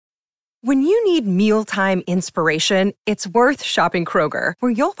When you need mealtime inspiration, it's worth shopping Kroger,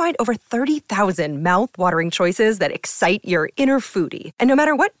 where you'll find over 30,000 mouth-watering choices that excite your inner foodie. And no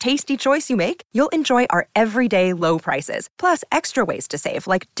matter what tasty choice you make, you'll enjoy our everyday low prices, plus extra ways to save,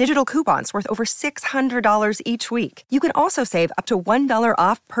 like digital coupons worth over $600 each week. You can also save up to $1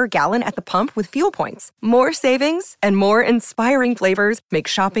 off per gallon at the pump with fuel points. More savings and more inspiring flavors make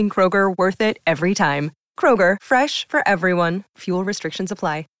shopping Kroger worth it every time. Kroger, fresh for everyone. Fuel restrictions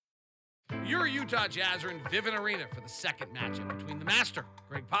apply. Your Utah Jazz are in Vivint Arena for the second matchup between the master,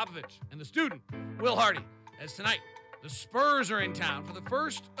 Greg Popovich, and the student, Will Hardy. As tonight, the Spurs are in town for the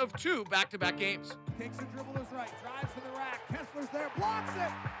first of two back-to-back games. Takes a dribble to his right, drives to the rack, Kessler's there, blocks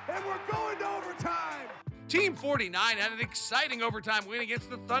it, and we're going to overtime. Team 49 had an exciting overtime win against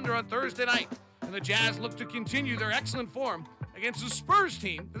the Thunder on Thursday night, and the Jazz look to continue their excellent form against the Spurs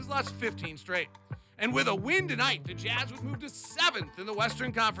team that has lost 15 straight. And with a win tonight, the Jazz would move to 7th in the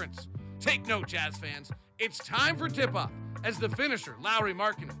Western Conference. Take note, Jazz fans. It's time for tip-off as the finisher, Lauri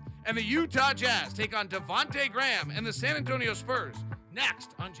Markkanen, and the Utah Jazz take on Devontae Graham and the San Antonio Spurs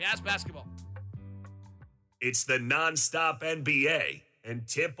next on Jazz Basketball. It's the nonstop NBA, and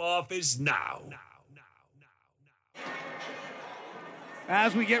tip-off is now.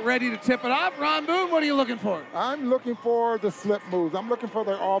 As we get ready to tip it off, Ron Boone, what are you looking for? I'm looking for the slip moves. I'm looking for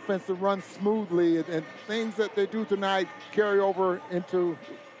their offense to run smoothly, and things that they do tonight carry over into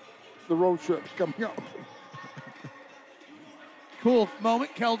the road trip coming up. Cool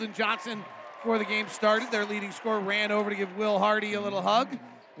moment. Keldon Johnson, before the game started, their leading scorer, ran over to give Will Hardy a little hug.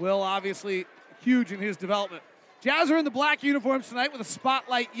 Will, obviously, huge in his development. Jazz are in the black uniforms tonight with a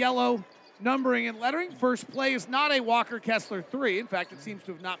spotlight yellow numbering and lettering. First play is not a Walker Kessler 3. In fact, it seems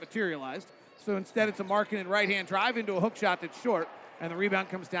to have not materialized. So instead, it's a Markkanen right-hand drive into a hook shot that's short, and the rebound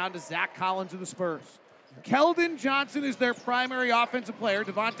comes down to Zach Collins of the Spurs. Keldon Johnson is their primary offensive player.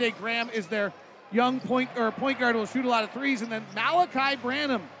 Devontae Graham is their young point guard who will shoot a lot of threes. And then Malachi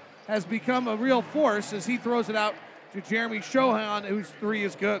Branham has become a real force as he throws it out to Jeremy Shohan, whose three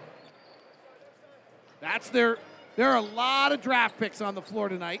is good. There are a lot of draft picks on the floor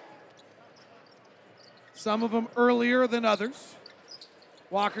tonight. Some of them earlier than others.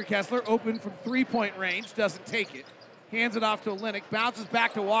 Walker Kessler open from three-point range, doesn't take it. Hands it off to Olynyk, bounces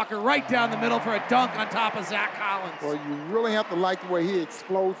back to Walker, right down the middle for a dunk on top of Zach Collins. Well, you really have to like the way he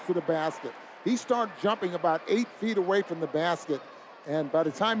explodes to the basket. He starts jumping about 8 feet away from the basket, and by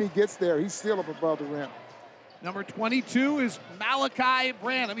the time he gets there, he's still up above the rim. Number 22 is Malachi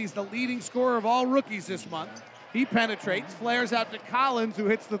Branham. He's the leading scorer of all rookies this month. He penetrates, flares out to Collins, who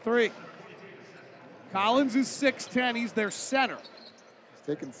hits the three. Collins is 6'10". He's their center.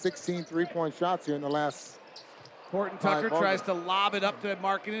 He's taken 16 three-point shots here in the last Horton Tucker tries to lob it up to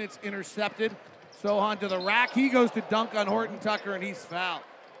Markkanen. It's intercepted. Sohan to the rack. He goes to dunk on Horton Tucker, and he's fouled.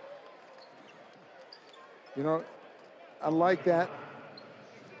 You know, I like that.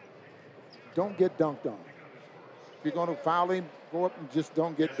 Don't get dunked on. If you're going to foul him, go up and just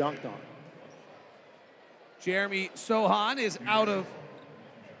don't get dunked on. Jeremy Sohan is out of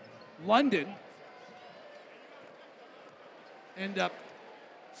London. End up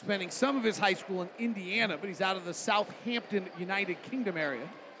spending some of his high school in Indiana, but he's out of the Southampton, United Kingdom area.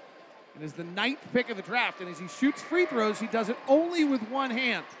 And is the 9th pick of the draft. And as he shoots free throws, he does it only with one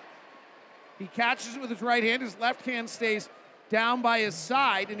hand. He catches it with his right hand. His left hand stays down by his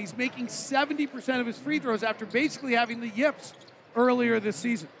side, and he's making 70% of his free throws after basically having the yips earlier this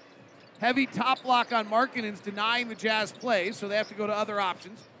season. Heavy top block on Markkanen's denying the Jazz plays, so they have to go to other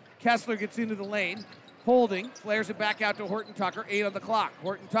options. Kessler gets into the lane. Holding, flares it back out to Horton Tucker, 8 on the clock.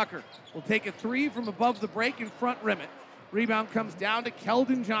 Horton Tucker will take a three from above the break and front rim it. Rebound comes down to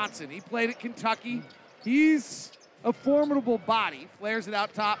Keldon Johnson. He played at Kentucky. He's a formidable body. Flares it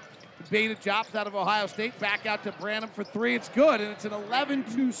out top to Beta Jops out of Ohio State. Back out to Branham for three. It's good, and it's an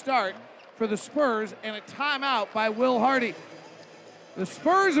 11-2 start for the Spurs and a timeout by Will Hardy. The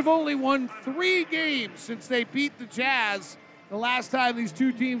Spurs have only won 3 games since they beat the Jazz the last time these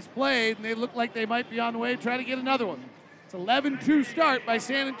two teams played, and they look like they might be on the way to try to get another one. It's 11-2 start by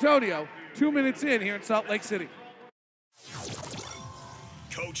San Antonio, 2 minutes in here in Salt Lake City.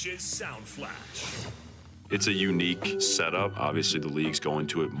 Coach's Sound Flash. It's a unique setup. Obviously, the league's going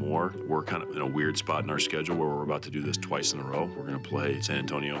to it more. We're kind of in a weird spot in our schedule where we're about to do this twice in a row. We're going to play San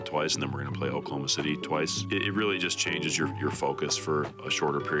Antonio twice, and then we're going to play Oklahoma City twice. It really just changes your focus for a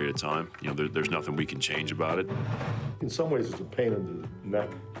shorter period of time. You know, there's nothing we can change about it. In some ways, it's a pain in the neck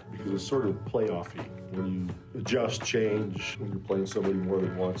because it's sort of playoffy. When you adjust, change, when you're playing somebody more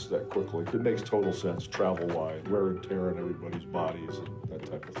than once that quickly, it makes total sense travel-wise, wear and tear on everybody's bodies and that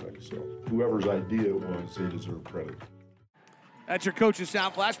type of thing. So whoever's idea it was, they deserve credit. That's your Coach's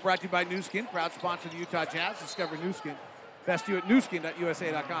Sound Flash, brought to you by Nu Skin, proud sponsor of the Utah Jazz. Discover Nu Skin. Best you at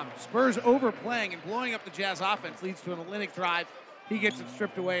nuskin.usa.com. Spurs overplaying and blowing up the Jazz offense leads to an Olynyk drive. He gets it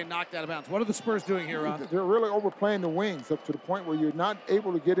stripped away and knocked out of bounds. What are the Spurs doing here, Ron? They're really overplaying the wings up to the point where you're not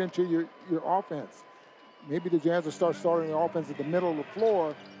able to get into your offense. Maybe the Jazz will start starting the offense at the middle of the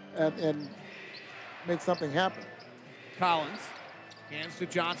floor and make something happen. Collins hands to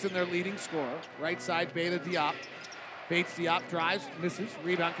Johnson, their leading scorer. Right side, Beta Diop. Bates Diop drives, misses.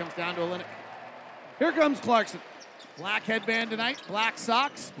 Rebound comes down to Olynyk. Here comes Clarkson. Black headband tonight, black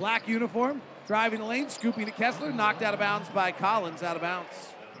socks, black uniform. Driving the lane, scooping to Kessler. Knocked out of bounds by Collins, out of bounds.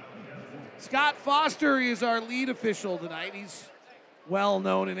 Scott Foster is our lead official tonight. He's well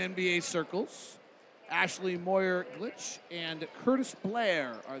known in NBA circles. Ashley Moyer-Glitch and Curtis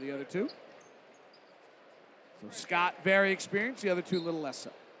Blair are the other two. So Scott, very experienced. The other two, a little less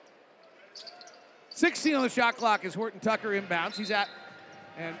so. 16 on the shot clock as Horton Tucker inbounds.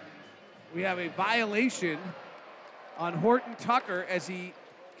 And we have a violation on Horton Tucker as he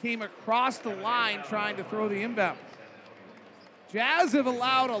came across the line trying to throw the inbound. Jazz have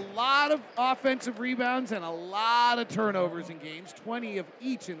allowed a lot of offensive rebounds and a lot of turnovers in games, 20 of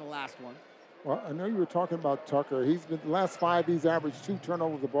each in the last one. Well, I know you were talking about Tucker. He's been, the last 5, he's averaged 2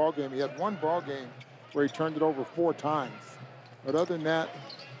 turnovers a ball game. He had 1 ball game where he turned it over 4 times. But other than that,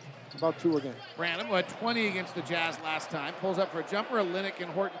 about 2 again. Branham, who had 20 against the Jazz last time, pulls up for a jumper. Olynyk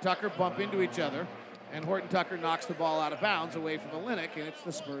and Horton Tucker bump into each other, and Horton Tucker knocks the ball out of bounds away from Olynyk, and it's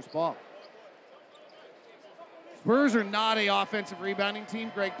the Spurs ball. Spurs are not a offensive rebounding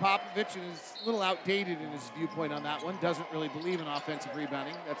team. Greg Popovich is a little outdated in his viewpoint on that one. Doesn't really believe in offensive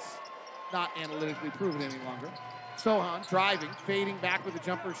rebounding. That's not analytically proven any longer. Sohan driving, fading back with a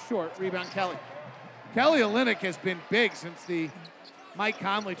jumper short. Rebound Kelly. Kelly Olynyk has been big since the Mike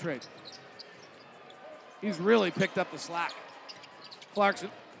Conley trade. He's really picked up the slack. Clarkson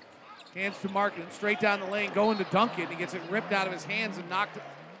hands to Markin, straight down the lane, going to dunk it. He gets it ripped out of his hands and knocked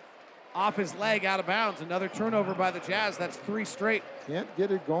off his leg out of bounds. Another turnover by the Jazz. That's 3 straight. Can't get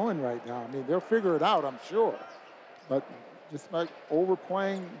it going right now. I mean, they'll figure it out, I'm sure. But just like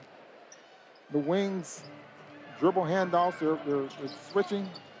overplaying the wings, dribble handoffs, they're switching.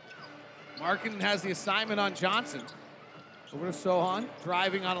 Markin has the assignment on Johnson. Over to Sohan,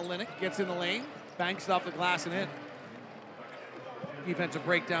 driving on Olynyk, gets in the lane, banks it off the glass and in. Defensive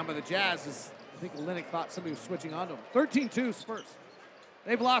breakdown by the Jazz as I think Olynyk thought somebody was switching onto him. 13-2 Spurs.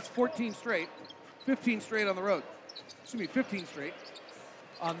 They've lost 14 straight, 15 straight on the road. Excuse me, 15 straight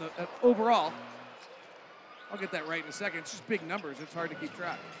on the overall. I'll get that right in a second. It's just big numbers. It's hard to keep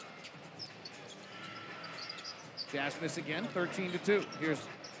track. Jazz miss again, 13-2. Here's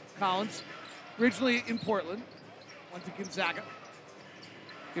Collins, originally in Portland, went to Gonzaga.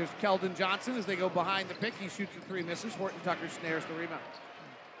 Here's Keldon Johnson as they go behind the pick. He shoots the 3, misses. Horton Tucker snares the rebound.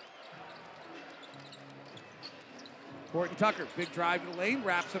 Horton Tucker, big drive to the lane,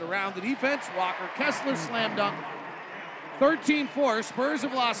 wraps it around the defense. Walker Kessler slam dunk. 13-4. Spurs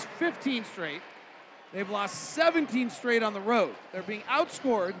have lost 15 straight. They've lost 17 straight on the road. They're being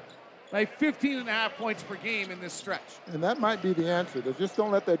outscored by 15.5 points per game in this stretch. And that might be the answer. They just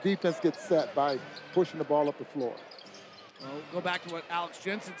don't let that defense get set by pushing the ball up the floor. Well, go back to what Alex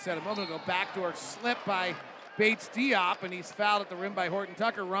Jensen said a moment ago. Backdoor slip by Bates Diop, and he's fouled at the rim by Horton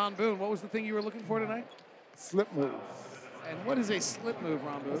Tucker. Ron Boone, what was the thing you were looking for tonight? Slip move. And what is a slip move,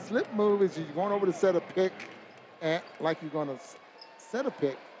 Ron Boone? A slip move is you're going over to set a pick, and like you're going to set a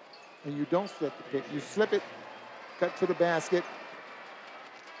pick, and you don't slip the pick. You slip it, cut to the basket,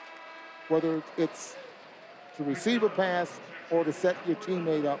 whether it's to receive a pass or to set your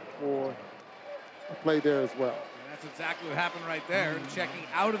teammate up for a play there as well. And that's exactly what happened right there. And checking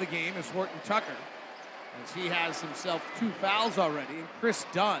out of the game is Horton Tucker, as he has himself 2 fouls already. And Chris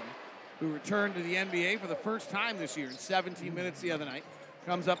Dunn, who returned to the NBA for the first time this year in 17 minutes the other night,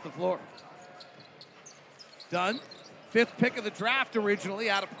 comes up the floor. Dunn, 5th pick of the draft originally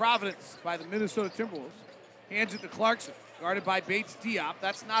out of Providence by the Minnesota Timberwolves, hands it to Clarkson, guarded by Bates Diop.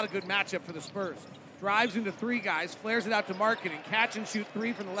 That's not a good matchup for the Spurs. Drives into 3 guys, flares it out to Markin, and catch and shoot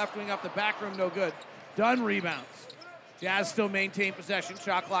 3 from the left wing off the back rim, no good. Dunn rebounds. Jazz still maintain possession,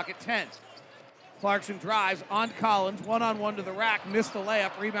 shot clock at 10. Clarkson drives on Collins, one-on-one to the rack, missed the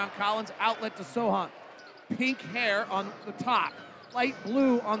layup. Rebound Collins, outlet to Sohan. Pink hair on the top, light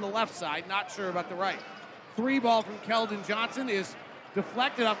blue on the left side, not sure about the right. 3 ball from Keldon Johnson is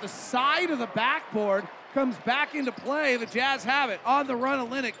deflected off the side of the backboard, comes back into play. The Jazz have it. On the run,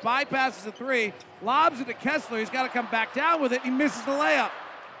 Olynyk bypasses the 3, lobs it to Kessler. He's got to come back down with it. He misses the layup.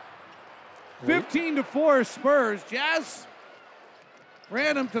 15-4 Spurs. Jazz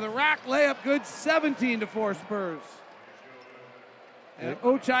ran him to the rack, layup good. 17-4 Spurs. And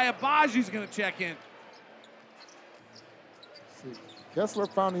Ochai Agbaji's going to check in. See, Kessler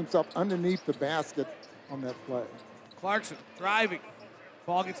found himself underneath the basket on that play. Clarkson driving.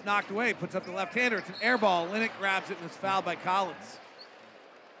 Ball gets knocked away, puts up the left-hander. It's an air ball. Linnick grabs it and is fouled by Collins.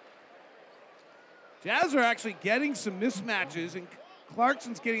 Jazz are actually getting some mismatches, and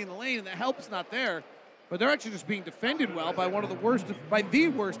Clarkson's getting in the lane, and the help's not there. But they're actually just being defended well by the worst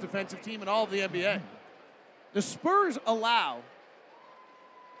defensive team in all of the NBA. The Spurs allow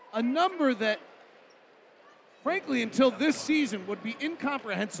a number that, frankly, until this season would be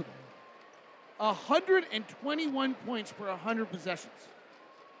incomprehensible. 121 points per 100 possessions.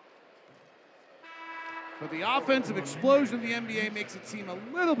 But the offensive explosion of the NBA makes it seem a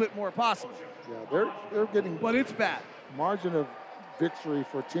little bit more possible. Yeah, they're getting. But it's bad. Margin of victory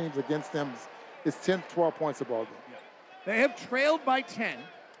for teams against them is 10, 12 points a ball game. Yeah. They have trailed by 10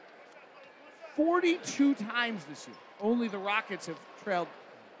 42 times this year. Only the Rockets have trailed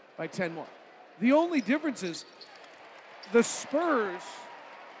by 10 more. The only difference is the Spurs,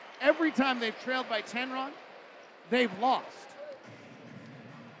 every time they've trailed by 10, Ron, they've lost.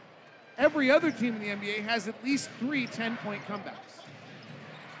 Every other team in the NBA has at least 3 10-point comebacks.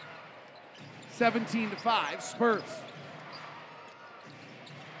 17-5, Spurs.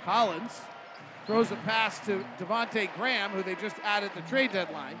 Collins throws a pass to Devontae Graham, who they just added the trade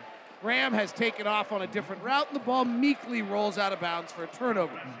deadline. Graham has taken off on a different route, and the ball meekly rolls out of bounds for a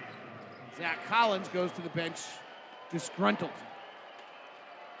turnover. Zach Collins goes to the bench disgruntled.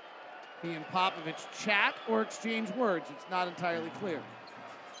 He and Popovich chat or exchange words. It's not entirely clear.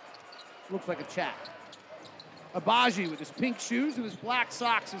 Looks like a chat. Agbaji with his pink shoes and his black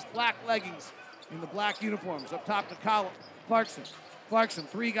socks, his black leggings, in the black uniforms. Up top to Clarkson. Clarkson,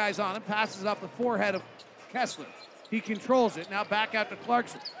 3 guys on him, passes off the forehead of Kessler. He controls it. Now back out to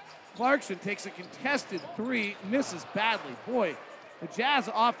Clarkson. Clarkson takes a contested 3, misses badly. Boy, the Jazz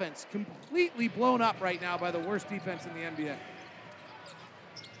offense completely blown up right now by the worst defense in the NBA.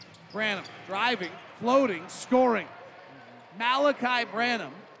 Branham driving, floating, scoring. Malachi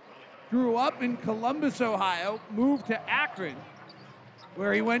Branham grew up in Columbus, Ohio, moved to Akron,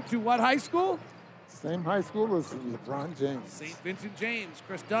 where he went to what high school? Same high school as LeBron James. St. Vincent James.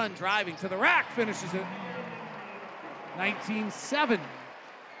 Chris Dunn driving to the rack, finishes it. 19-7.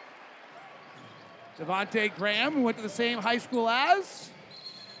 Devontae Graham, who went to the same high school as.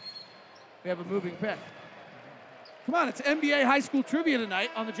 We have a moving pick. Come on, it's NBA high school trivia tonight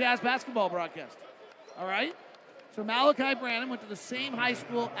on the Jazz basketball broadcast. All right? So Malachi Branham went to the same high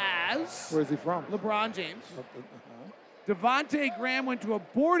school as. Where's he from? LeBron James. Devontae Graham went to a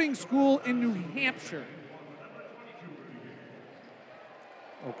boarding school in New Hampshire.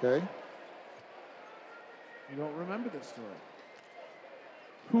 Okay. You don't remember this story.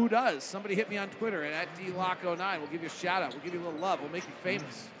 Who does? Somebody hit me on Twitter at DLock09. We'll give you a shout out. We'll give you a little love. We'll make you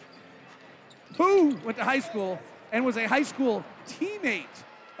famous. Who went to high school and was a high school teammate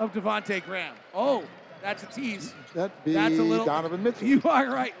of Devontae Graham? Oh, that's a tease. That'd be That's a little, Donovan Mitchell. You are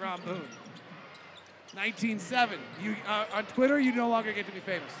right, Ron Boone. 19-7. You on Twitter, you no longer get to be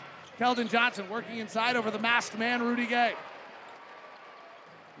famous. Keldon Johnson working inside over the masked man, Rudy Gay.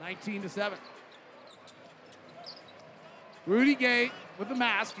 19-7. Rudy Gay with the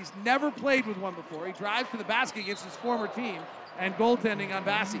mask. He's never played with one before. He drives to the basket against his former team and goaltending on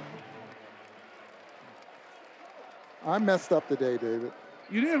Bassi. I messed up today, David.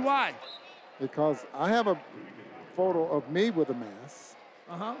 You did? Why? Because I have a photo of me with a mask.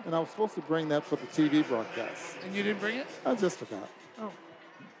 Uh-huh. And I was supposed to bring that for the TV broadcast. And you didn't bring it? I just forgot. Oh.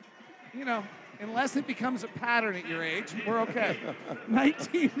 You know, unless it becomes a pattern at your age, we're okay.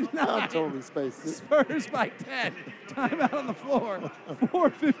 19-9. I totally spaced it. Spurs by 10. Timeout on the floor.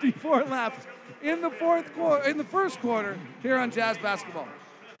 4:54 left in the first quarter here on Jazz Basketball.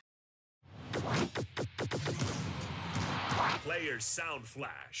 Players Sound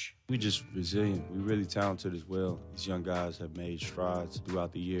Flash. We just resilient. We really talented as well. These young guys have made strides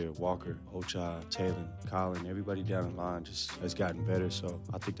throughout the year. Walker, Ochai, Taylor, Colin, everybody down the line just has gotten better. So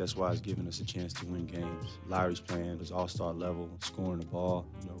I think that's why it's given us a chance to win games. Lowry's playing his all-star level, scoring the ball,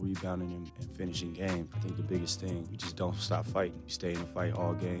 rebounding and finishing games. I think the biggest thing, we just don't stop fighting. We stay in the fight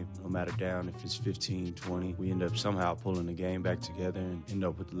all game, no matter down if it's 15, 20. We end up somehow pulling the game back together and end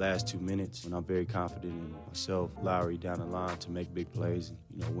up with the last 2 minutes. And I'm very confident in myself, Lowry down the line to make big plays and,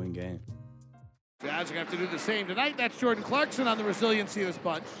 win games. Jazz are going to have to do the same tonight. That's Jordan Clarkson on the resiliency of this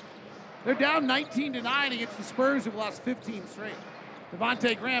bunch. They're down 19-9 against the Spurs, who've lost 15 straight.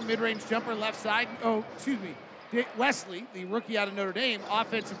 Devontae Graham, mid-range jumper, left side. Oh, excuse me. Wesley, the rookie out of Notre Dame,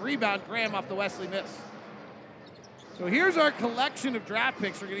 offensive rebound. Graham off the Wesley miss. So here's our collection of draft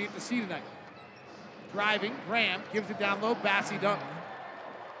picks we're going to get to see tonight. Driving, Graham gives it down low. Bassi dunk.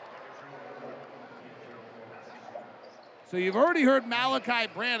 So you've already heard Malachi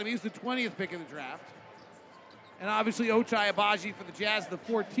Branham. He's the 20th pick of the draft. And obviously Ochai Agbaji for the Jazz, the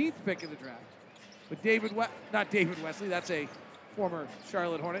 14th pick of the draft. But not David Wesley, that's a former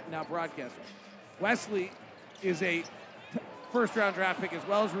Charlotte Hornet, now broadcaster. Wesley is a first-round draft pick as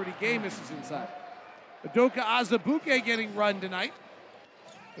well as Rudy Gay misses inside. Udoka Azubuike getting run tonight.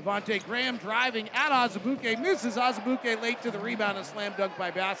 Devontae Graham driving at Azubuike, misses Azubuike late to the rebound, a slam dunk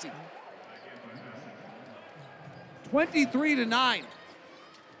by Bassi. 23-9.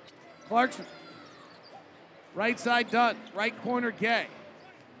 Clarkson. Right side Dunn. Right corner Gay.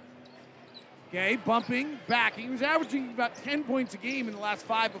 Gay bumping, backing. He was averaging about 10 points a game in the last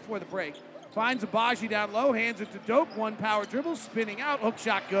 5 before the break. Finds Agbaji down low, hands it to Doak. One power dribble, spinning out. Hook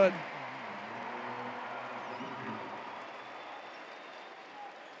shot good.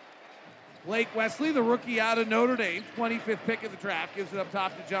 Blake Wesley, the rookie out of Notre Dame, 25th pick of the draft, gives it up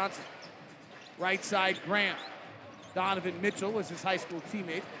top to Johnson. Right side Graham. Donovan Mitchell was his high school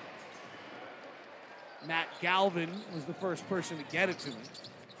teammate. Matt Galvin was the first person to get it to him.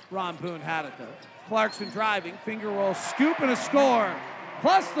 Ron Boone had it, though. Clarkson driving, finger roll, scoop, and a score.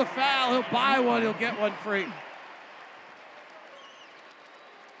 Plus the foul. He'll buy one. He'll get one free.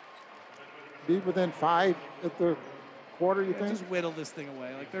 Be within 5 at the quarter, you think? Just whittle this thing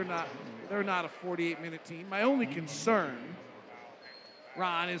away. Like, they're not a 48-minute team. My only concern,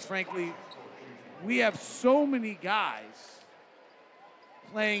 Ron, is frankly, we have so many guys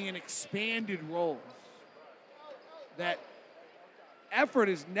playing in expanded roles that effort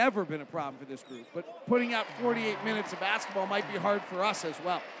has never been a problem for this group, but putting out 48 minutes of basketball might be hard for us as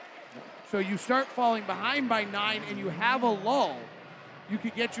well. So you start falling behind by 9 and you have a lull, you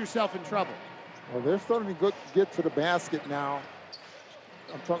could get yourself in trouble. Well, they're starting to get to the basket now.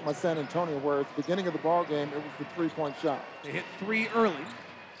 I'm talking about San Antonio, where at the beginning of the ball game, it was the three-point shot. They hit 3 early.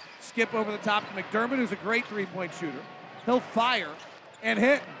 Skip over the top to McDermott, who's a great three-point shooter. He'll fire and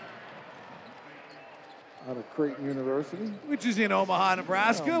hit. Out of Creighton University. Which is in Omaha,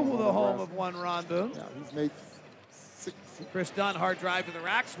 Nebraska, the home of one Ron Boone. Yeah, he's made 6. Chris Dunn, hard drive to the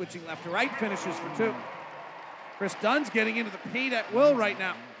rack, switching left to right, finishes for 2. Chris Dunn's getting into the paint at will right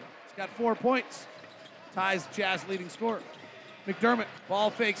now. He's got 4 points. Ties Jazz leading scorer. McDermott, ball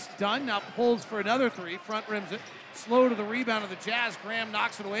fakes Dunn, now pulls for another 3, front rims it. Slow to the rebound of the Jazz. Graham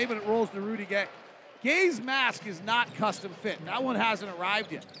knocks it away, but it rolls to Rudy Gay. Gay's mask is not custom fit. That one hasn't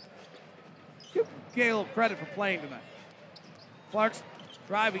arrived yet. Give Gay a little credit for playing tonight. Clarkson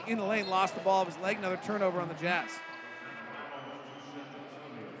driving in the lane, lost the ball of his leg. Another turnover on the Jazz.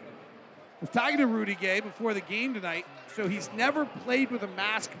 I was talking to Rudy Gay before the game tonight, so he's never played with a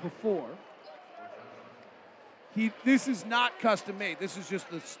mask before. This is not custom made. This is just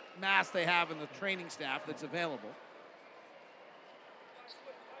the mask they have in the training staff that's available.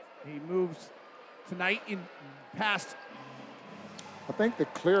 He moves tonight in past. I think the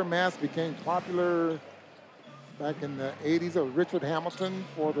clear mask became popular back in the 80s of Richard Hamilton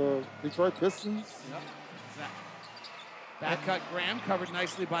for the Detroit Pistons. Yep. Back cut Graham, covered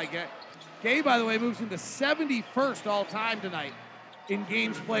nicely by Gay. Gay, by the way, moves into 71st all-time tonight in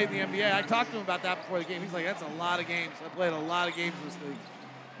games played in the NBA. I talked to him about that before the game. He's like, that's a lot of games. I played a lot of games in this league.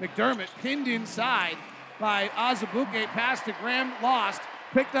 McDermott pinned inside by Azubuike. Pass to Graham, lost.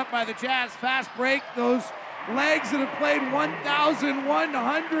 Picked up by the Jazz. Fast break. Those legs that have played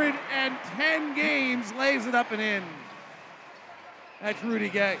 1,110 games lays it up and in. That's Rudy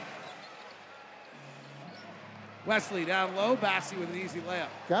Gay. Wesley down low. Bassi with an easy layup.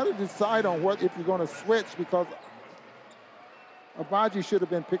 Got to decide on what if you're going to switch, because Agbaji should have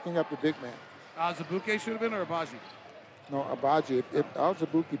been picking up the big man. Azubuike should have been, or Agbaji? No, Agbaji. If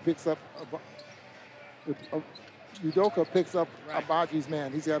Azubuike picks up, if Udoka picks up Agbaji's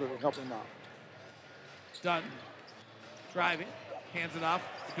man, he's got to help him out. Dunn, driving, hands it off.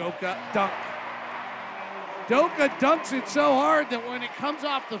 Udoka, dunk. Udoka dunks it so hard that when it comes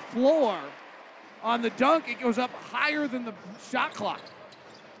off the floor on the dunk, it goes up higher than the shot clock.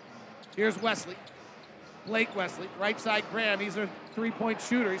 Here's Wesley. Blake Wesley, right side Graham. He's a three-point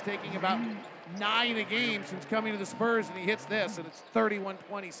shooter. He's taking about 9 a game since coming to the Spurs, and he hits this, and it's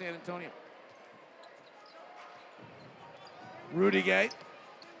 31-20 San Antonio. Rudy Gay.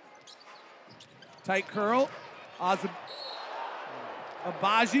 Tight curl.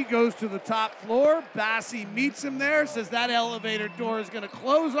 Agbaji goes to the top floor. Bassi meets him there, says that elevator door is going to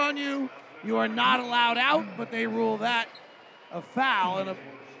close on you. You are not allowed out, but they rule that a foul, and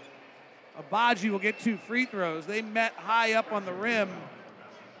Agbaji will get 2 free throws. They met high up on the rim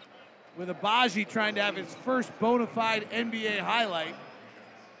with Agbaji trying to have his first bona fide NBA highlight.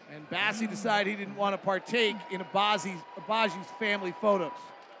 And Bassi decided he didn't want to partake in Agbaji's family photos.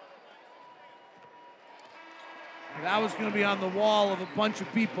 That was going to be on the wall of a bunch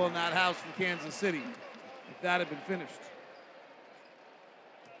of people in that house in Kansas City if that had been finished.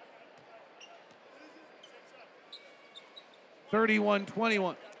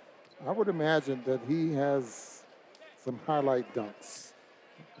 (31-21). I would imagine that he has some highlight dunks.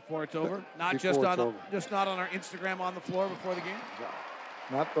 Before it's over? Not Before just not on our Instagram on the floor before the game?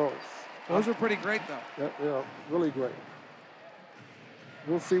 Not those. Those are pretty great, though. They're really great.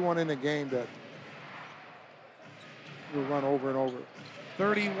 We'll see one in the game that will run over and over.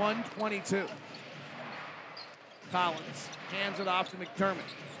 31-22. Collins hands it off to McDermott.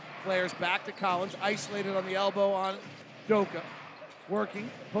 Flares back to Collins, isolated on the elbow on Doka. Working,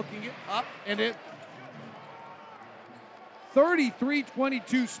 hooking it up, and it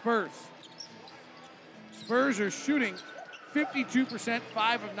 33-22 Spurs. Spurs are shooting 52%,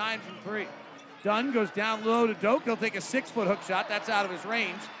 5 of 9 from 3. Dunn goes down low to Doak. He'll take a 6-foot hook shot. That's out of his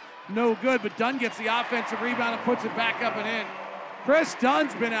range. No good, but Dunn gets the offensive rebound and puts it back up and in. Chris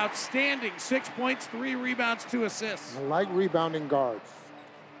Dunn's been outstanding. 6 points, 3 rebounds, 2 assists. I like rebounding guards.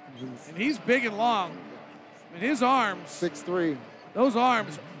 And he's big and long. And his arms. 6'3". Those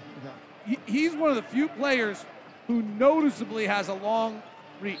arms. He's one of the few players who noticeably has a long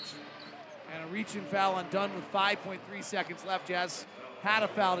reach. And a reach and foul on Dunn with 5.3 seconds left. Jazz had a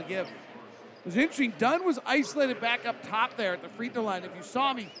foul to give. It was interesting. Dunn was isolated back up top there at the free throw line. If you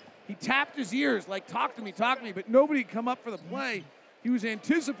saw me, he tapped his ears like, talk to me, but nobody had come up for the play. He was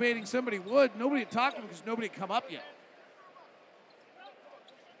anticipating somebody would. Nobody had talked to him because nobody had come up yet.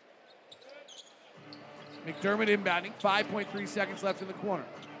 McDermott inbounding, 5.3 seconds left in the corner.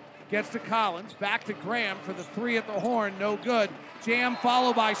 Gets to Collins, back to Graham for the 3 at the horn, no good. Jam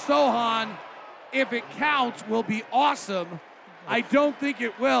followed by Sohan. If it counts, will be awesome. I don't think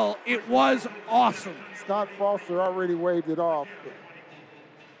it will. It was awesome. Scott Foster already waved it off.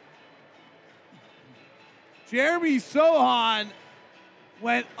 Jeremy Sohan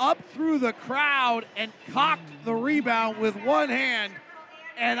went up through the crowd and cocked the rebound with one hand,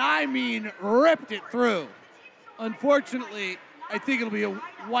 and I mean ripped it through. Unfortunately, I think it'll be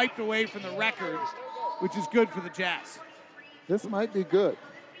wiped away from the record, which is good for the Jazz. This might be good.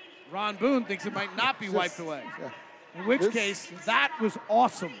 Ron Boone thinks it might not be wiped away. In which case, that was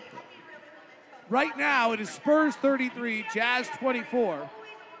awesome. Right now, it is Spurs 33, Jazz 24,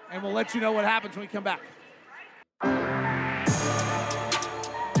 and we'll let you know what happens when we come back.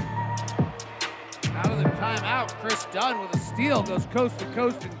 Out of the timeout, Chris Dunn with a steal goes coast to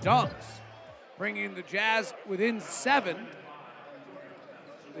coast and dunks, bringing the Jazz within 7.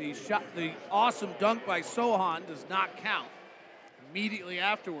 The awesome dunk by Sohan does not count. Immediately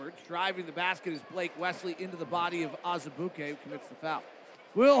afterwards, driving the basket is Blake Wesley into the body of Azubuike, who commits the foul.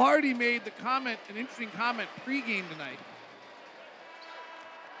 Will Hardy made the comment, an interesting comment pregame tonight.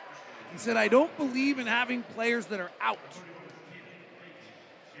 He said, I don't believe in having players that are out.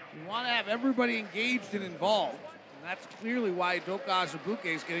 You want to have everybody engaged and involved. And that's clearly why Doka Azubuike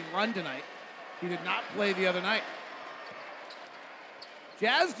is getting run tonight. He did not play the other night.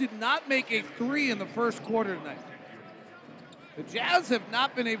 Jazz did not make a 3 in the first quarter tonight. The Jazz have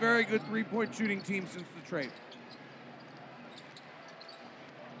not been a very good three-point shooting team since the trade.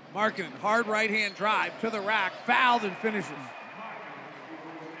 Markkanen, hard right-hand drive to the rack, fouled and finishes.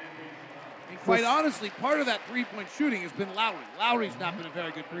 And quite honestly, part of that three-point shooting has been Lowry. Lowry's not been a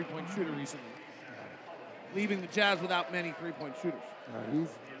very good three-point shooter recently, leaving the Jazz without many three-point shooters.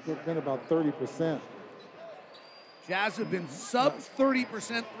 He's been about 30%. Jazz have been sub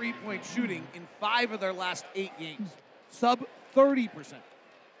 30% three-point shooting in 5 of their last 8 games. Sub 30%.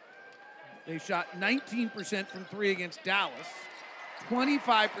 They shot 19% from 3 against Dallas,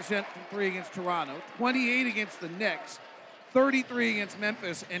 25% from 3 against Toronto, 28 against the Knicks, 33 against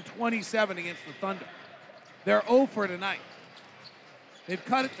Memphis, and 27 against the Thunder. They're 0 for tonight. They've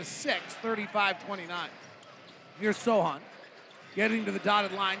cut it to 6, 35-29. Here's Sohan. Getting to the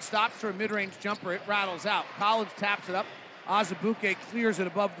dotted line, stops for a mid-range jumper, it rattles out. Collins taps it up. Azubuike clears it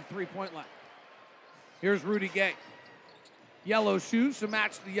above the three-point line. Here's Rudy Gay. Yellow shoes to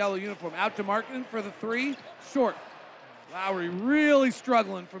match the yellow uniform. Out to Markkanen for the 3, short. Lowry really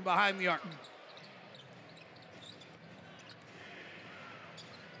struggling from behind the arc.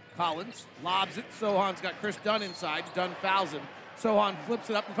 Collins lobs it. Sohan's got Chris Dunn inside. Dunn fouls him. Sohan flips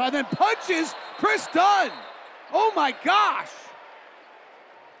it up and then punches Chris Dunn. Oh my gosh.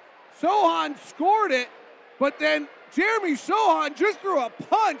 Sohan scored it, but then Jeremy Sohan just threw a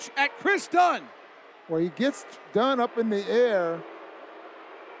punch at Chris Dunn. Well, he gets Dunn up in the air.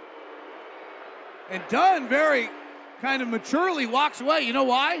 And Dunn very kind of maturely walks away. You know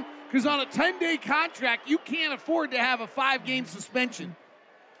why? Because on a 10-day contract, you can't afford to have a 5-game suspension.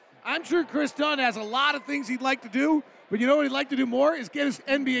 I'm sure Chris Dunn has a lot of things he'd like to do, but you know what he'd like to do more is get his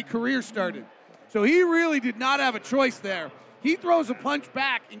NBA career started. So he really did not have a choice there. He throws a punch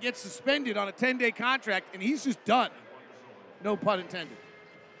back and gets suspended on a 10-day contract, and he's just done. No pun intended.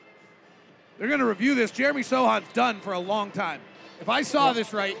 They're going to review this. Jeremy Sohan's done for a long time. If I saw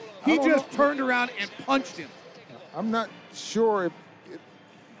this right, he just turned around and punched him. I'm not sure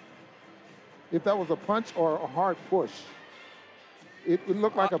if that was a punch or a hard push. It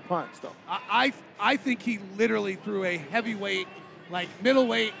looked like a punch, though. I think he literally threw a heavyweight, like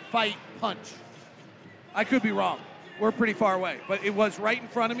middleweight fight punch. I could be wrong. We're pretty far away, but it was right in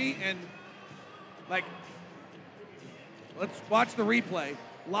front of me, and like, let's watch the replay.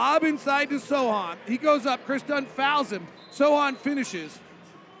 Lob inside to Sohan. He goes up. Chris Dunn fouls him. Sohan finishes.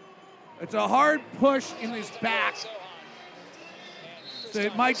 It's a hard push in his back. So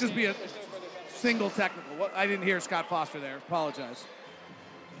it might just be a single technical. I didn't hear Scott Foster there. Apologize.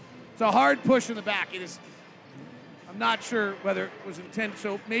 It's a hard push in the back. It is. I'm not sure whether it was intended.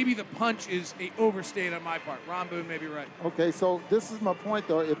 So maybe the punch is a overstate on my part. Ron Boone may be right. Okay, so this is my point,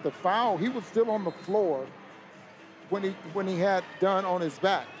 though. If the foul, he was still on the floor when he had Dunn on his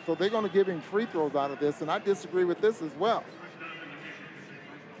back. So they're going to give him free throws out of this, and I disagree with this as well.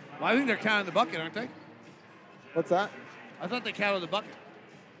 Well, I think they're counting the bucket, aren't they? What's that? I thought they counted the bucket.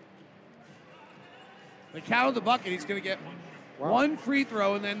 They counted the bucket. He's going to get one free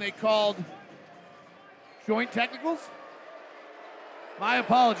throw, and then they called joint technicals. My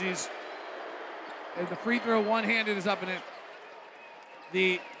apologies. And the free throw one-handed is up and in.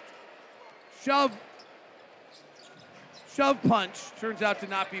 The shove punch turns out to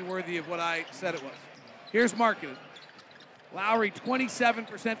not be worthy of what I said it was. Here's Markkanen. Lowry,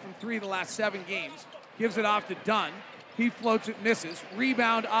 27% from three the last 7 games. Gives it off to Dunn. He floats it, misses.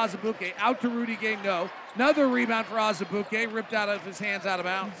 Rebound, Azubuike. Out to Rudy Gay, no. Another rebound for Azubuike. Ripped out of his hands, out of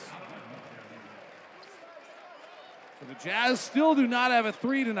bounds. So the Jazz still do not have a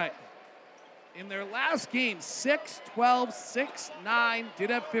 3 tonight. In their last game, 6-12, 6-9. Did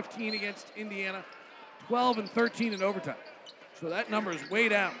have 15 against Indiana. 12 and 13 in overtime. So that number is way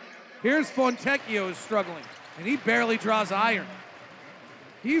down. Here's Fontecchio is struggling, and he barely draws iron.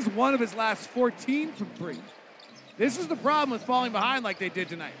 He's 1 of his last 14 from 3. This is the problem with falling behind like they did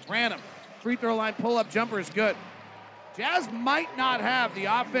tonight. Branham, free throw line pull-up jumper is good. Jazz might not have the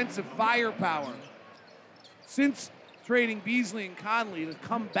offensive firepower since trading Beasley and Conley to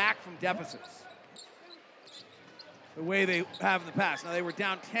come back from deficits the way they have in the past. Now, they were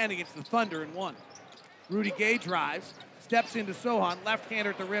down 10 against the Thunder and won. Rudy Gay drives, steps into Sohan, left-hander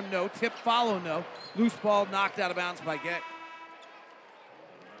at the rim, no. Tip follow, no. Loose ball knocked out of bounds by Gay.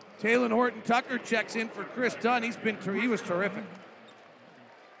 Talen Horton-Tucker checks in for Chris Dunn. He was terrific.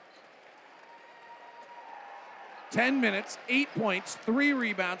 10 minutes, 8 points, 3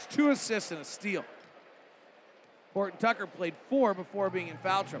 rebounds, 2 assists, and a steal. Horton-Tucker played 4 before being in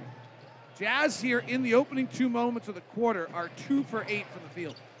foul trouble. Jazz here in the opening 2 moments of the quarter are 2 for 8 from the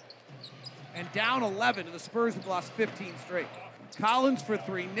field. And down 11 to the Spurs have lost 15 straight. Collins for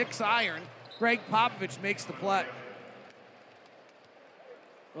 3, Knicks iron. Greg Popovich makes the play.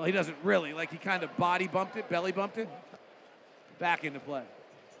 Well, he doesn't really. Like, he kind of body bumped it, belly bumped it. Back into play.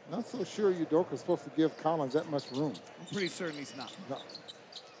 Not so sure Udoka's supposed to give Collins that much room. I'm pretty certain he's not. No.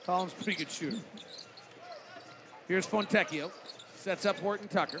 Collins, pretty good shooter. Here's Fontecchio. Sets up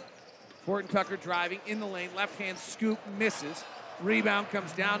Horton-Tucker. Horton-Tucker driving in the lane. Left-hand scoop, misses. Rebound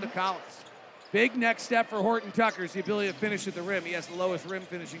comes down to Collins. Big next step for Horton-Tucker is the ability to finish at the rim. He has the lowest rim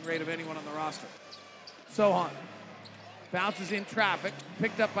finishing rate of anyone on the roster. Sohan bounces in traffic.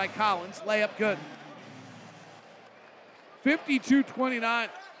 Picked up by Collins. Layup good. 42-29.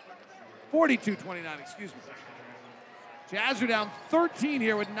 42-29, excuse me. Jazz are down 13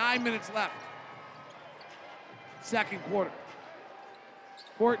 here with 9 minutes left. Second quarter.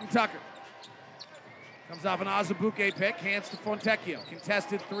 Horton-Tucker. Comes off an Azubuike pick, hands to Fontecchio.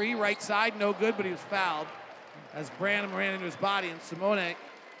 Contested 3, right side, no good, but he was fouled as Branham ran into his body. And Simone,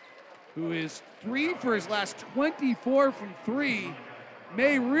 who is 3 for his last 24 from 3,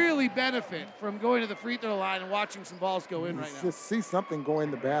 may really benefit from going to the free throw line and watching some balls go in right now. Just see something go in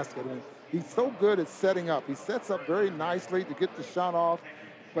the basket. And he's so good at setting up. He sets up very nicely to get the shot off,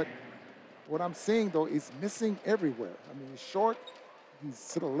 but what I'm seeing, though, is missing everywhere. I mean, he's short.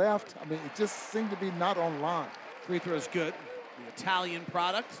 He's to the left. I mean, it just seemed to be not on line. Free throw's good. The Italian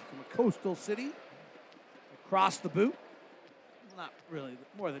product from a coastal city. Across the boot. Well, not really,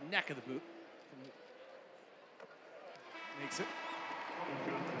 more the neck of the boot. Makes it.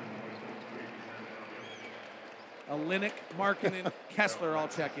 Olynyk, Markkanen, Kessler all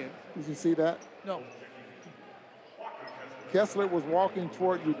check in. Did you see that? No. Kessler was walking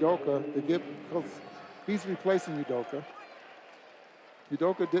toward Udoka because he's replacing Udoka.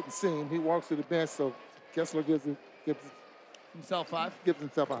 Udoka didn't see him. He walks to the bench, so Kessler gives himself five? Gives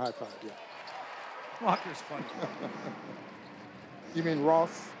himself a high five, yeah. Walker's funny. You mean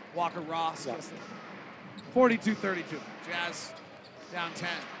Ross? Walker Ross. Yeah. 42-32. Jazz down 10.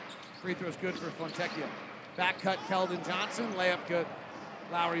 Free throw's good for Fontecchio. Back cut, Keldon Johnson. Layup good.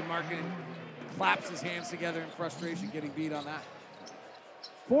 Lauri Markkanen claps his hands together in frustration, getting beat on that.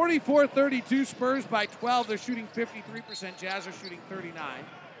 44-32, Spurs by 12. They're shooting 53%. Jazz are shooting 39.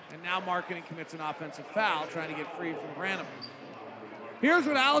 And now Markkanen commits an offensive foul, trying to get free from Branham. Here's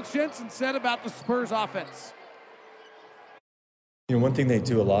what Alex Jensen said about the Spurs offense. You know, one thing they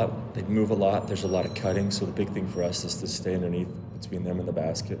do a lot, they move a lot. There's a lot of cutting, so the big thing for us is to stay underneath between them and the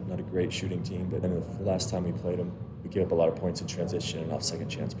basket. Not a great shooting team, but then the last time we played them, we gave up a lot of points in transition and off second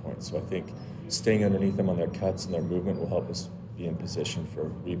chance points. So I think staying underneath them on their cuts and their movement will help us be in position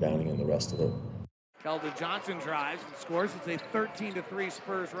for rebounding and the rest of it. Keldon Johnson drives and scores. It's a 13-3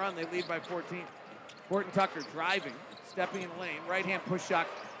 Spurs run. They lead by 14. Horton Tucker driving, stepping in the lane. Right-hand push shot,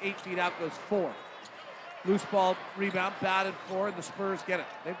 8 feet out, goes 4. Loose ball rebound, batted for, and the Spurs get it.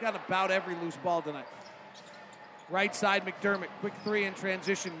 They've got about every loose ball tonight. Right side, McDermott, quick three in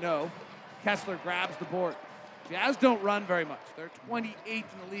transition, no. Kessler grabs the board. Jazz don't run very much. They're 28th in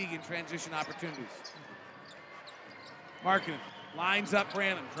the league in transition opportunities. Markkanen lines up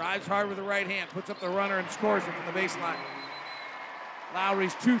Branham, drives hard with the right hand, puts up the runner and scores it from the baseline.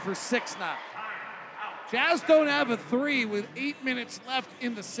 Lowry's 2 for 6 now. Jazz don't have a 3 with 8 minutes left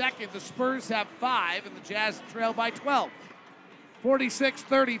in the second. The Spurs have 5, and the Jazz trail by 12.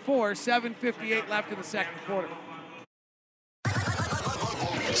 46-34, 7:58 left in the second quarter.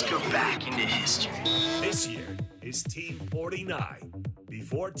 Let's go back into history. This year is Team 49.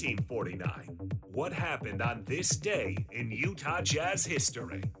 Before Team 49, what happened on this day in Utah Jazz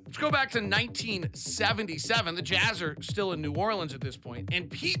history? Let's go back to 1977. The Jazz are still in New Orleans at this point, and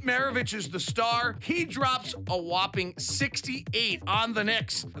Pete Maravich is the star. He drops a whopping 68 on the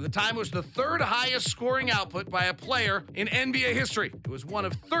Knicks. At the time, it was the third highest scoring output by a player in NBA history. It was one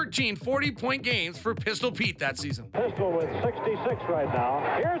of 13 40-point games for Pistol Pete that season. Pistol with 66 right now.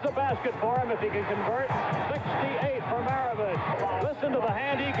 Here's a basket for him if he can convert. 68 for Maravich. Listen to the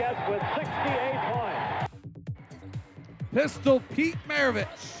hand he gets with 68 points. Pistol Pete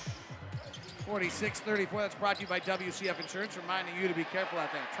Maravich. 46-34. That's brought to you by WCF Insurance, reminding you to be careful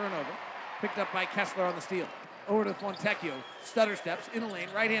out there. Turnover. Picked up by Kessler on the steal. Over to Fontecchio. Stutter steps in the lane.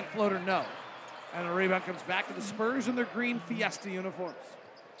 Right-hand floater, no. And the rebound comes back to the Spurs in their green Fiesta uniforms.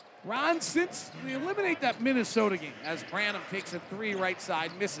 Ron, since we eliminate that Minnesota game, as Branham takes a 3 right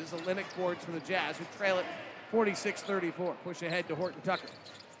side, misses. Olynyk boards for the Jazz, who trail it 46-34. Push ahead to Horton Tucker.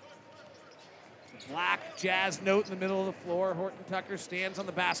 The black Jazz note in the middle of the floor. Horton Tucker stands on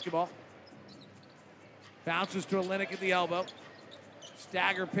the basketball. Bounces to Olynyk at the elbow.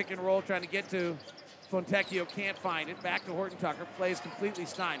 Stagger pick and roll, trying to get to Fontecchio. Can't find it. Back to Horton Tucker. Plays completely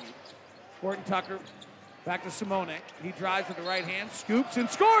stymied. Horton Tucker back to Simone. He drives with the right hand, scoops and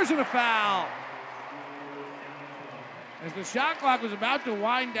scores, and a foul. As the shot clock was about to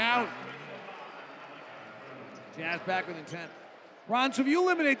wind down. Jazz back within 10. Ron, so if you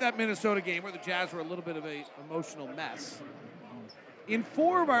eliminate that Minnesota game where the Jazz were a little bit of an emotional mess, in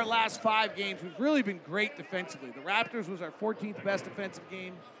 4 of our last 5 games, we've really been great defensively. The Raptors was our 14th best defensive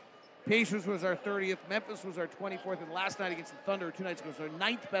game. Pacers was our 30th. Memphis was our 24th. And last night against the Thunder, or 2 nights ago, was our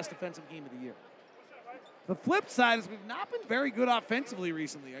 9th best defensive game of the year. The flip side is we've not been very good offensively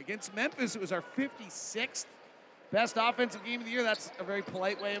recently. Against Memphis, it was our 56th best offensive game of the year. That's a very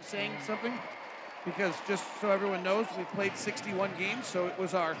polite way of saying something, because just so everyone knows, we've played 61 games, so it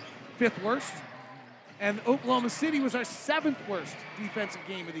was our 5th worst. And Oklahoma City was our 7th worst defensive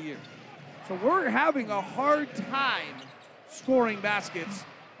game of the year. So we're having a hard time scoring baskets,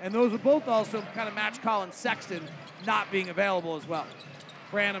 and those are both also kind of match Colin Sexton not being available as well.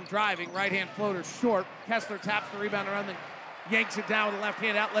 Branham driving, right-hand floater short. Kessler taps the rebound around, then yanks it down with the left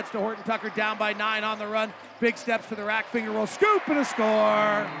hand, outlets to Horton Tucker, down by 9 on the run. Big steps to the rack, finger roll, scoop, and a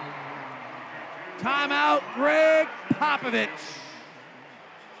score. Timeout, Greg Popovich.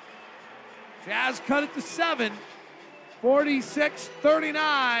 Jazz cut it to 7,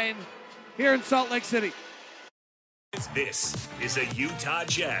 46-39 here in Salt Lake City. This is a Utah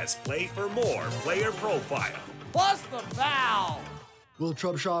Jazz Play for More player profile. Plus the foul. Will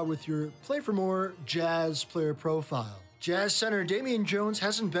Trubshaw with your Play for More Jazz player profile. Jazz center Damian Jones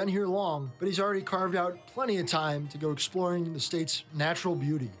hasn't been here long, but he's already carved out plenty of time to go exploring the state's natural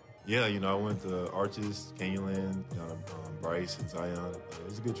beauty. Yeah, I went to Arches, Canyonland, Bryce and Zion. It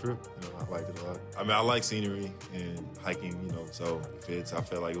was a good trip. I liked it a lot. I mean, I like scenery and hiking, so I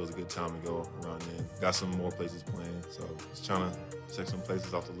felt like it was a good time to go around there. Got some more places planned, so just trying to check some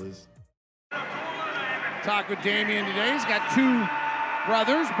places off the list. Talk with Damian today. He's got two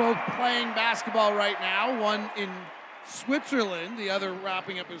brothers, both playing basketball right now. One in Switzerland, the other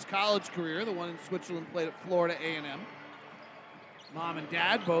wrapping up his college career. The one in Switzerland played at Florida A&M. Mom and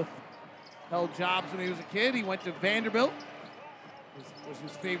dad both held jobs when he was a kid. He went to Vanderbilt. Was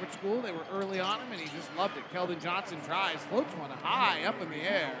his favorite school. They were early on him, and he just loved it. Keldon Johnson tries, floats one high up in the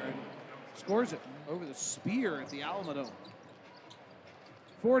air, and scores it over the spear at the Alamodome.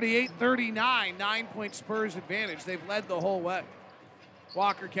 48-39, 9-point Spurs advantage. They've led the whole way.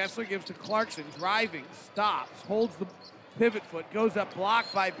 Walker Kessler gives to Clarkson, driving, stops, holds the pivot foot, goes up,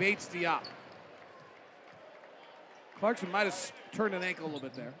 blocked by Bates Diop. Clarkson might have turned an ankle a little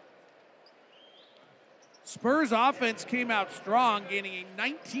bit there. Spurs offense came out strong, gaining a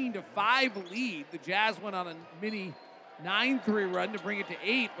 19-5 lead. The Jazz went on a mini 9-3 run to bring it to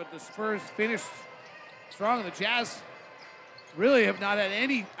 8, but the Spurs finished strong. The Jazz really have not had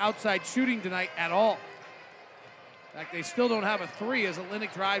any outside shooting tonight at all. In fact, they still don't have a three as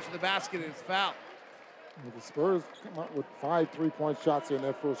Olynyk drives to the basket and is fouled. Well, the Spurs come out with 5 3-point shots in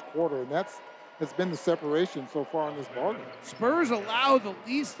their first quarter, and that's been the separation so far in this ballgame. Spurs allow the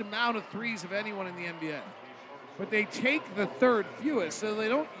least amount of threes of anyone in the NBA, but they take the third fewest, so they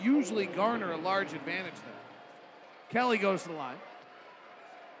don't usually garner a large advantage there. Kelly goes to the line.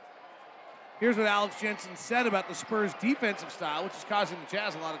 Here's what Alex Jensen said about the Spurs' defensive style, which is causing the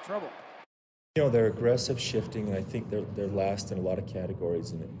Jazz a lot of trouble. They're aggressive, shifting, and I think they're last in a lot of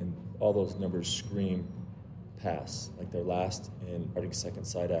categories, and all those numbers scream pass. Like they're last in starting second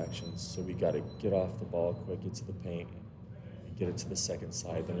side actions, so we got to get off the ball quick, get to the paint, and get it to the second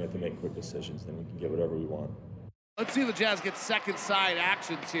side. Then we have to make quick decisions. Then we can get whatever we want. Let's see if the Jazz get second side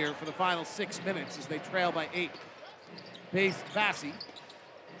actions here for the final 6 minutes as they trail by 8. Bassi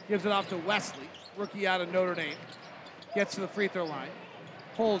gives it off to Wesley, rookie out of Notre Dame. Gets to the free throw line.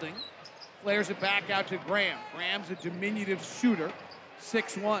 Holding. Flares it back out to Graham. Graham's a diminutive shooter,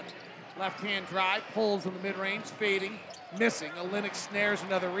 6'1". Left-hand drive, pulls in the mid-range, fading, missing. Olynyk snares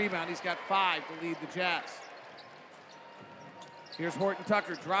another rebound. He's got 5 to lead the Jazz. Here's Horton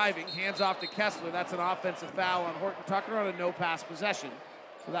Tucker driving, hands off to Kessler. That's an offensive foul on Horton Tucker on a no-pass possession.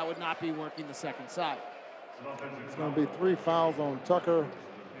 So that would not be working the second side. It's going to be 3 fouls on Tucker.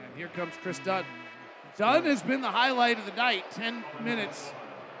 And here comes Chris Dunn. Dunn has been the highlight of the night. 10 minutes,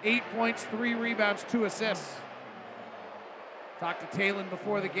 8 points, 3 rebounds, 2 assists. Talked to Talon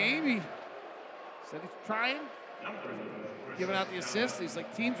before the game. He said he's trying, giving out the assists. He's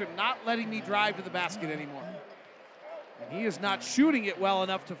like, teams are not letting me drive to the basket anymore. And he is not shooting it well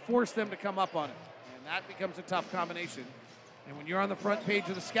enough to force them to come up on it. And that becomes a tough combination. And when you're on the front page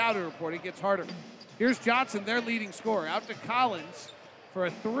of the scouting report, it gets harder. Here's Johnson, their leading scorer, out to Collins for a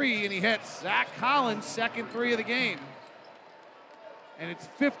 3, and he hits. Zach Collins' second 3 of the game. And it's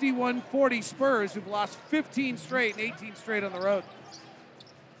 51-40 Spurs, who've lost 15 straight and 18 straight on the road.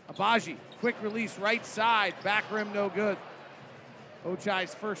 Abaji, quick release, right side, back rim, no good.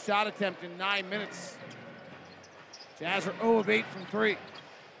 Ochai's first shot attempt in 9 minutes. Jazz are 0 of 8 from 3.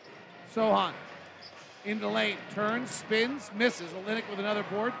 Sohan into lane, turns, spins, misses. Olynyk with another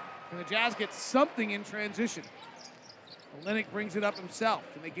board, and the Jazz get something in transition. Olynyk brings it up himself.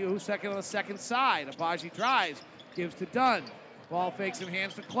 Can they go second on the second side? Abaji drives, gives to Dunn. Ball fakes and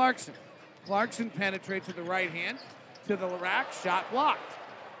hands to Clarkson. Clarkson penetrates with the right hand to the rack, shot blocked.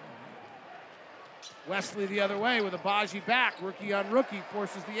 Wesley the other way with Abaji back, rookie on rookie,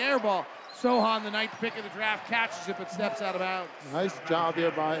 forces the air ball. Sohan, the 9th pick of the draft, catches it but steps out of bounds. Nice job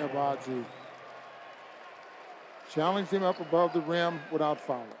there by Abaji. Challenged him up above the rim without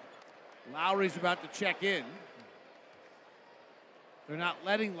fouling. Lowry's about to check in. They're not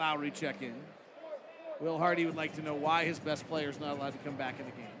letting Lowry check in. Will Hardy would like to know why his best player is not allowed to come back in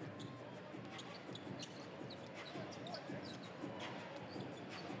the game.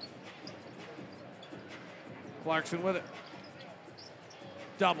 Clarkson with it.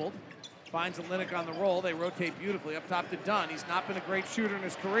 Doubled. Finds Olynyk on the roll. They rotate beautifully up top to Dunn. He's not been a great shooter in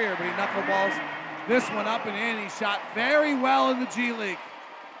his career, but he knuckleballs this one up and in. He shot very well in the G League.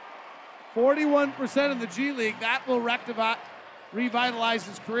 41% in the G League. That will revitalize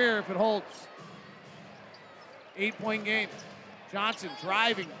his career if it holds. 8-point game. Johnson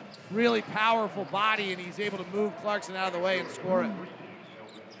driving, really powerful body, and he's able to move Clarkson out of the way and score it.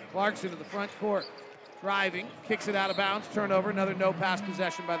 Clarkson to the front court, driving, kicks it out of bounds, turnover, another no-pass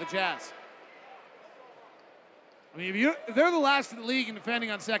possession by the Jazz. I mean, if they're the last in the league in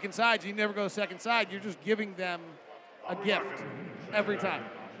defending on second sides, you never go second side. You're just giving them a gift every time.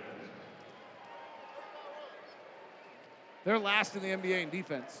 They're last in the NBA in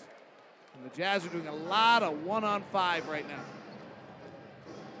defense. And the Jazz are doing a lot of 1-on-5 right now.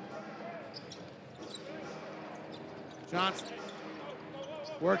 Johnson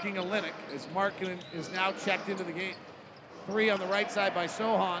working Olynyk as Markkanen is now checked into the game. 3 on the right side by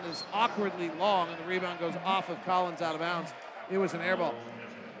Sochan is awkwardly long, and the rebound goes off of Collins out of bounds. It was an air ball.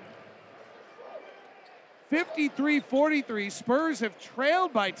 53-43. Spurs have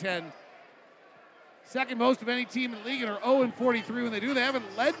trailed by 10. Second most of any team in the league, and are 0-43 when they do. They haven't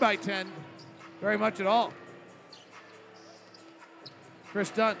led by 10 very much at all. Chris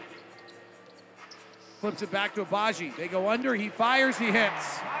Dunn flips it back to Agbaji. They go under, he fires, he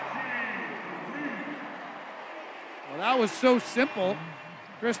hits. Well, that was so simple.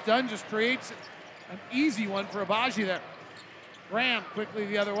 Chris Dunn just creates an easy one for Agbaji there. Graham quickly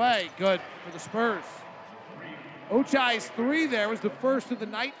the other way. Good for the Spurs. Ochai's 3 there was the first of the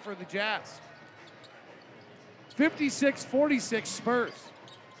night for the Jazz. 56-46 Spurs.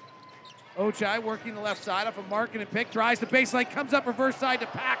 Ochai working the left side off a Markkanen pick, drives the baseline, comes up reverse side to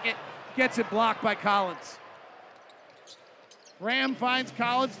Packett, gets it blocked by Collins. Graham finds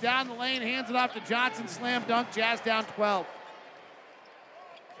Collins down the lane, hands it off to Johnson, slam dunk, Jazz down 12.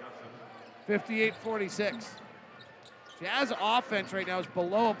 58-46. Jazz offense right now is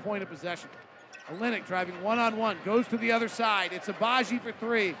below a point of possession. Olynyk driving 1-on-1, goes to the other side. It's Agbaji for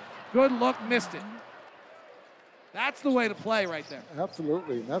 3. Good look, missed it. That's the way to play right there.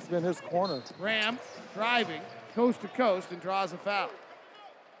 Absolutely, that's been his corner. Graham driving coast to coast and draws a foul.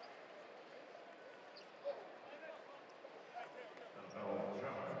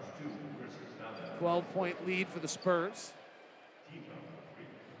 A 12-point lead for the Spurs.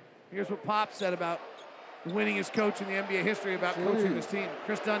 Here's what Pop said about the winningest coach in the NBA history about coaching this team.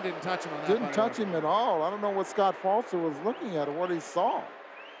 Chris Dunn didn't touch him on that. Didn't touch him at all. I don't know what Scott Foster was looking at or what he saw.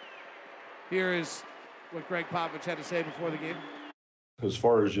 Here is what Greg Popovich had to say before the game. As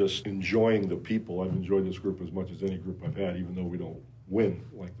far as just enjoying the people, I've enjoyed this group as much as any group I've had, even though we don't win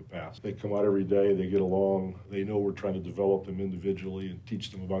like the past. They come out every day, they get along, they know we're trying to develop them individually and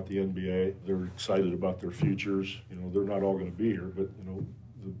teach them about the NBA. They're excited about their futures. You know, they're not all going to be here, but, you know,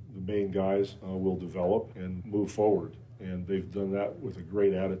 the main guys will develop and move forward. And they've done that with a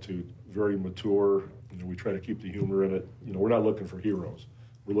great attitude, very mature. You know, we try to keep the humor in it. You know, we're not looking for heroes.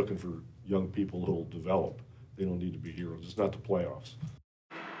 We're looking for young people who will develop. They don't need to be heroes. It's not the playoffs.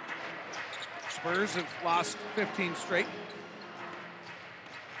 Spurs have lost 15 straight.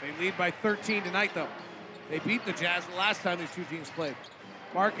 They lead by 13 tonight, though. They beat the Jazz the last time these two teams played.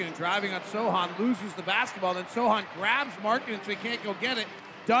 Markkanen driving on Sochan, loses the basketball. Then Sochan grabs Markkanen so he can't go get it.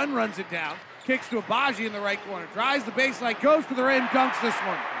 Dunn runs it down. Kicks to Agbaji in the right corner. Drives the baseline, goes to the rim, dunks this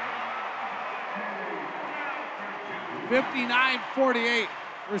one. 59-48.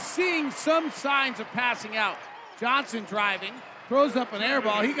 We're seeing some signs of passing out. Johnson driving, throws up an air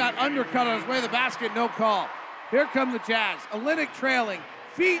ball. He got undercut on his way to the basket, no call. Here come the Jazz. Olynyk trailing,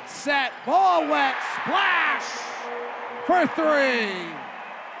 feet set, ball wet, splash for 3.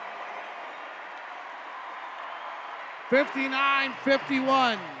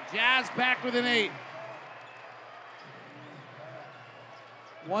 59-51. Jazz back with an 8.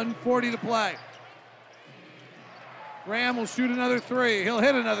 1:40 to play. Graham will shoot another 3. He'll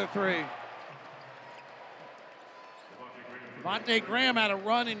hit another 3. Devontae Graham had a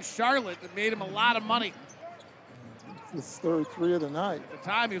run in Charlotte that made him a lot of money. It's his third 3 of the night. At the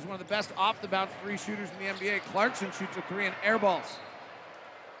time, he was one of the best off-the-bounce 3 shooters in the NBA. Clarkson shoots a 3 in air balls.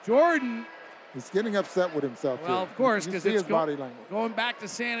 Jordan. He's getting upset with himself. Well, of course, because it's body language. Going back to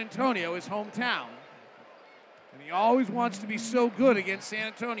San Antonio, his hometown. And he always wants to be so good against San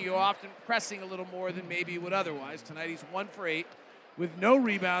Antonio, often pressing a little more than maybe he would otherwise. Tonight he's 1 for 8 with no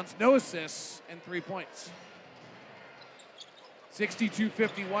rebounds, no assists, and 3 points.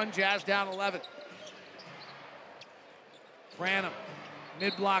 62-51, Jazz down 11. Branham,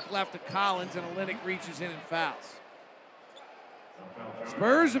 mid-block left to Collins, and Olynyk reaches in and fouls.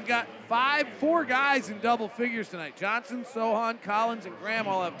 Spurs have got 4 guys in double figures tonight. Johnson, Sochan, Collins, and Graham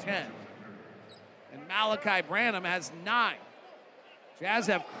all have 10. And Malachi Branham has 9. Jazz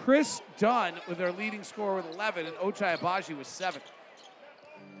have Chris Dunn with their leading scorer with 11, and Ochai Agbaji with 7.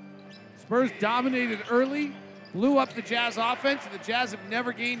 Spurs dominated early, blew up the Jazz offense, and the Jazz have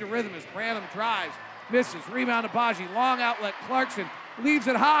never gained a rhythm as Branham drives, misses, rebound Agbaji, long outlet, Clarkson leaves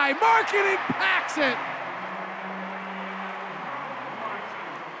it high, Markkanen packs it!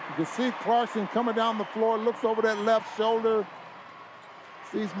 You can see Clarkson coming down the floor, looks over that left shoulder,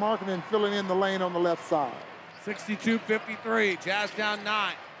 sees Markkanen filling in the lane on the left side. 62-53. Jazz down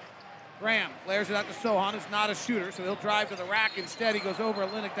 9. Graham flares it out to Sochan, who's not a shooter, so he'll drive to the rack. Instead, he goes over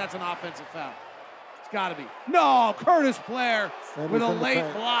Olynyk. That's an offensive foul. It's got to be. No, Curtis Blair with a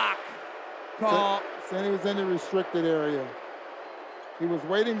late block call. Said he was in the restricted area. He was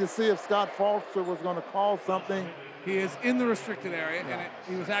waiting to see if Scott Foster was going to call something. He is in the restricted area, and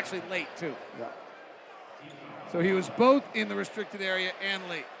he was actually late, too. Yeah. So he was both in the restricted area and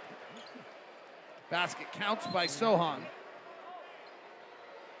late. Basket counts by Sochan.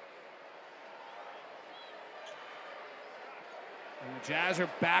 And the Jazz are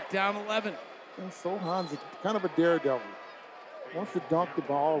back down 11. And Sochan's kind of a daredevil. Wants to dunk the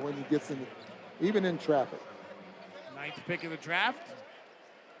ball when he gets in, even in traffic. 9th pick of the draft.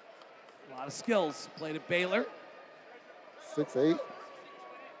 A lot of skills. Played at Baylor. 6'8".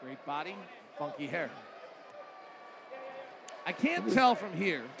 Great body, funky hair. I can't tell from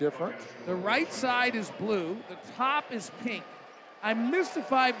here. Different. The right side is blue. The top is pink. I'm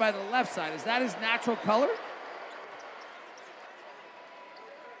mystified by the left side. Is that his natural color?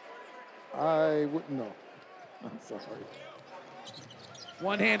 I wouldn't know. I'm sorry.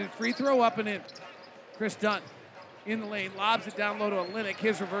 One-handed free throw up and in. Chris Dunn in the lane, lobs it down low to Olynyk.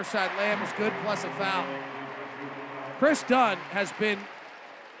 His reverse side layup is good, plus a foul. Chris Dunn has been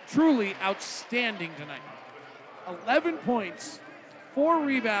truly outstanding tonight. 11 points, 4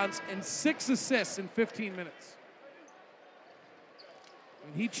 rebounds, and 6 assists in 15 minutes.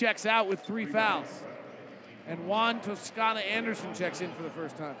 And he checks out with 3 fouls. And Juan Toscana Anderson checks in for the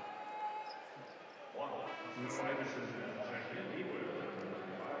first time.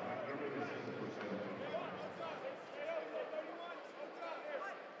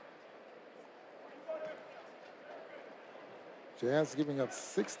 Jazz giving up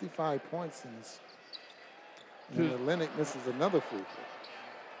 65 points in this. And Olynyk misses another free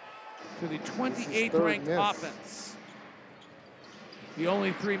throw. To the 28th ranked offense. The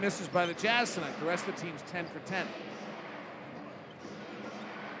only 3 misses by the Jazz tonight. The rest of the team's 10 for 10.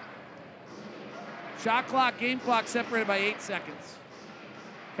 Shot clock, game clock separated by 8 seconds.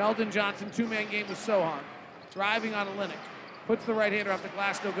 Keldon Johnson, 2-man game with Sochan. Driving on Olynyk. Puts the right-hander off the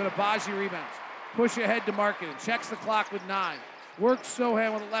glass, no good. Agbaji rebounds. Push ahead to Markkanen. Checks the clock with 9. Works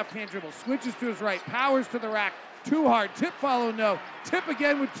Sochan with a left-hand dribble. Switches to his right. Powers to the rack. Too hard. Tip follow, no. Tip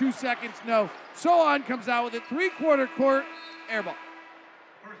again with 2 seconds, no. Sochan comes out with it. 3/4 court. Air ball.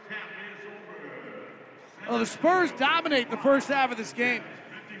 Well, the Spurs dominate the first half of this game.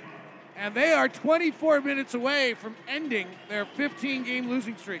 And they are 24 minutes away from ending their 15-game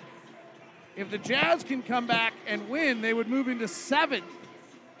losing streak. If the Jazz can come back and win, they would move into 7th,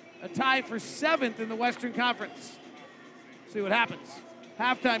 a tie for 7th in the Western Conference. See what happens.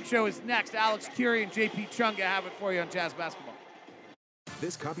 Halftime show is next. Alex Curie and JP Chunga have it for you on Jazz Basketball.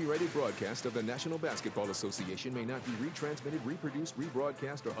 This copyrighted broadcast of the National Basketball Association may not be retransmitted, reproduced,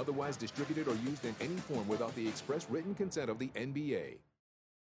 rebroadcast, or otherwise distributed or used in any form without the express written consent of the NBA.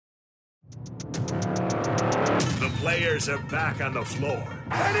 The players are back on the floor.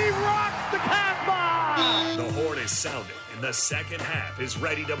 And he rocks the Casbah! The horn is sounding, and the second half is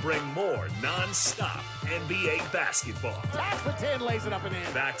ready to bring more non-stop NBA basketball. That's the 10, lays it up and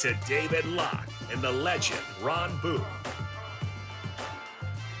in. Back to David Locke and the legend, Ron Boone.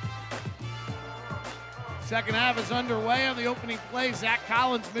 Second half is underway on the opening play. Zach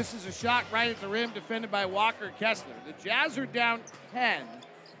Collins misses a shot right at the rim, defended by Walker Kessler. The Jazz are down 10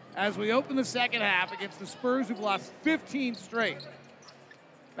 as we open the second half against the Spurs, who've lost 15 straight.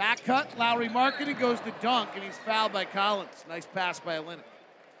 Back cut, Lauri Markkanen goes to dunk, and he's fouled by Collins. Nice pass by Olynyk.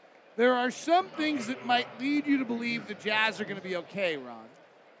 There are some things that might lead you to believe the Jazz are going to be okay, Ron.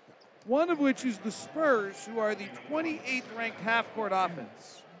 One of which is the Spurs, who are the 28th ranked half-court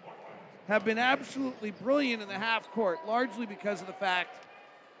offense, have been absolutely brilliant in the half court, largely because of the fact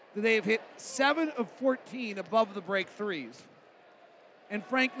that they have hit 7 of 14 above the break threes. And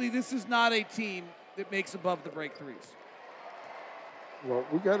frankly, this is not a team that makes above the break threes. Well,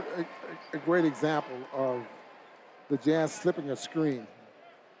 we got a great example of the Jazz slipping a screen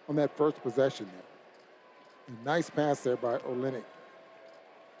on that first possession there. A nice pass there by Olynyk,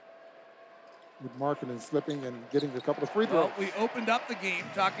 with Markkanen slipping and getting a couple of free throws. Well, we opened up the game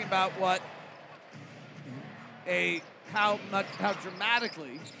talking about how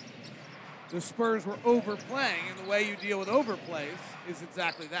dramatically the Spurs were overplaying, and the way you deal with overplays is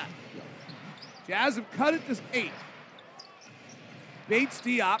exactly that. Jazz have cut it to 8. Bates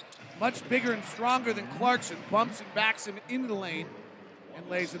Diop, much bigger and stronger than Clarkson, bumps and backs him into the lane and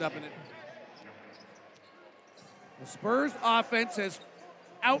lays it up and in. The Spurs offense has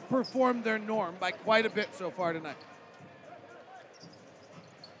outperformed their norm by quite a bit so far tonight.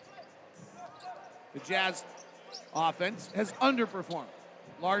 The Jazz offense has underperformed.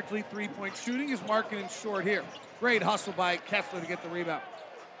 Largely three-point shooting is Markkanen short here. Great hustle by Kessler to get the rebound.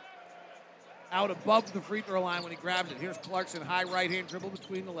 Out above the free throw line when he grabbed it. Here's Clarkson, high right-hand dribble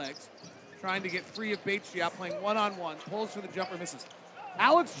between the legs. Trying to get free of Bates-Diop, playing one-on-one. Pulls for the jumper, misses.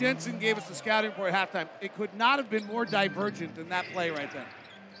 Alex Jensen gave us the scouting report at halftime. It could not have been more divergent than that play right there.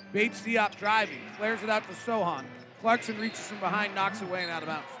 Bates-Diop driving, flares it out to Sochan. Clarkson reaches from behind, knocks away and out of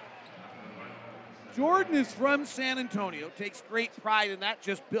bounds. Jordan is from San Antonio, takes great pride in that,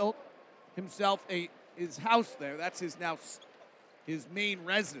 just built himself his house there. That's his main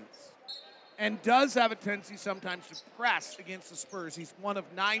residence. And does have a tendency sometimes to press against the Spurs. He's 1 of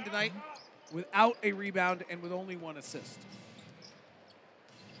 9 tonight without a rebound and with only 1 assist.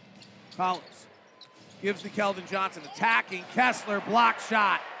 Collins gives to Keldon Johnson, attacking. Kessler, block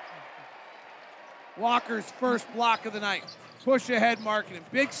shot. Walker's first block of the night. Push ahead Markkanen.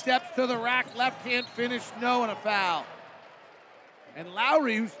 Big steps to the rack, left hand finish, no, and a foul. And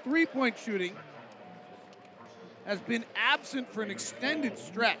Lowry, whose three-point shooting has been absent for an extended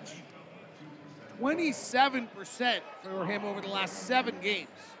stretch. 27% for him over the last 7 games.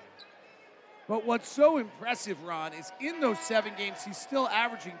 But what's so impressive, Ron, is in those 7 games, he's still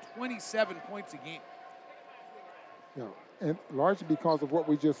averaging 27 points a game. Yeah, and largely because of what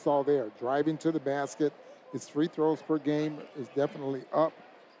we just saw there. Driving to the basket, his free throws per game is definitely up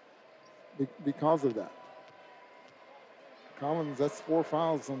because of that. Collins, that's 4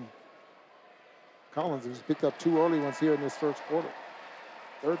 fouls on Collins. He's picked up 2 early ones here in this third quarter.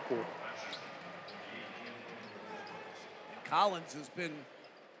 Collins has been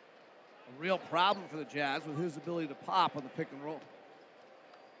a real problem for the Jazz with his ability to pop on the pick and roll.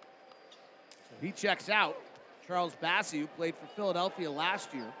 So he checks out. Charles Bassey, who played for Philadelphia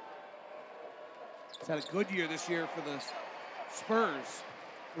last year, has had a good year this year for the Spurs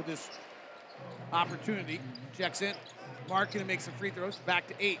with this opportunity. Checks in. Markkanen makes some free throws. Back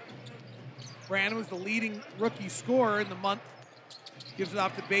to 8. Brandon was the leading rookie scorer in the month. Gives it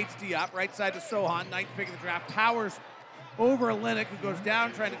off to Bates-Diop. Right side to Sochan. 9th pick of the draft. Powers over Olynyk, who goes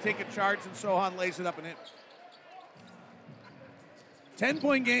down trying to take a charge, and Sochan lays it up and in.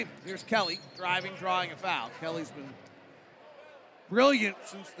 10-point game. Here's Kelly driving, drawing a foul. Kelly's been brilliant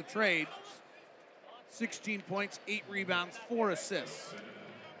since the trade. 16 points, 8 rebounds, 4 assists.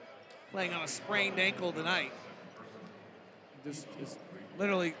 Playing on a sprained ankle tonight. This is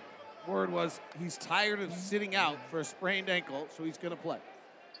literally, word was he's tired of sitting out for a sprained ankle, so he's going to play.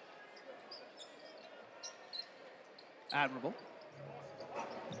 Admirable.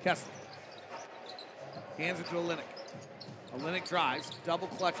 Kessler hands it to Olynyk. Olynyk drives, double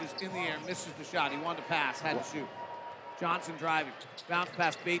clutches in the air, misses the shot. He wanted to pass, had to shoot. Johnson driving, bounce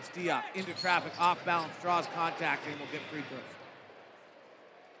past Bates-Diop, into traffic, off balance, draws contact, and will get free throws.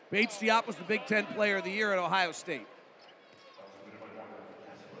 Bates-Diop was the Big Ten Player of the Year at Ohio State.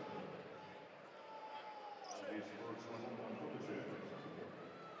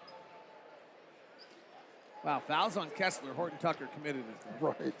 Wow, fouls on Kessler. Horton Tucker committed it.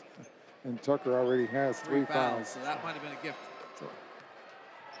 Right. And Tucker already has 3 fouls. So that might have been a gift.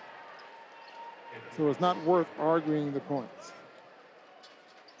 So it's not worth arguing the points.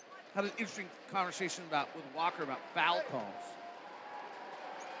 Had an interesting conversation with Walker about foul calls.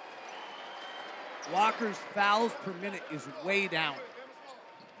 Walker's fouls per minute is way down.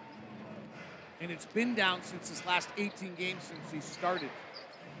 And it's been down since his last 18 games since he started.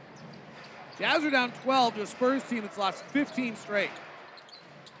 Jazz are down 12 to a Spurs team that's lost 15 straight.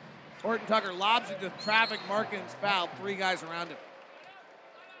 Horton Tucker lobs into traffic. Markkanen's fouled. 3 guys around him.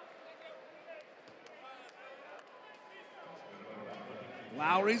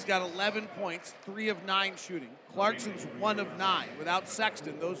 Lowry's got 11 points, 3 of 9 shooting. Clarkson's 1 of 9. Without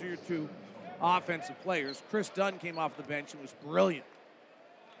Sexton, those are your 2 offensive players. Chris Dunn came off the bench and was brilliant.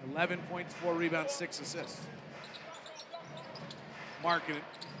 11 points, 4 rebounds, 6 assists. Markkanen,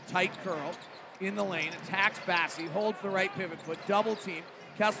 tight curl, in the lane, attacks Bassey, holds the right pivot foot, double team.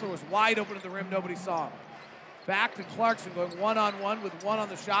 Kessler was wide open at the rim, nobody saw him. Back to Clarkson, going one-on-one with 1 on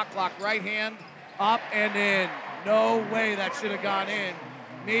the shot clock. Right hand, up and in. No way that should have gone in.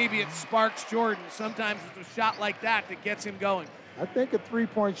 Maybe it sparks Jordan. Sometimes it's a shot like that gets him going. I think a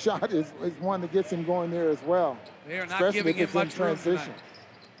 3-point shot is one that gets him going there as well. They are not giving him much room tonight.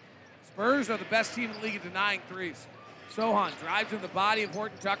 Spurs are the best team in the league at denying threes. Sochan drives in the body of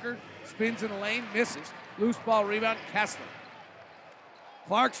Horton Tucker, spins in the lane, misses. Loose ball rebound, Kessler.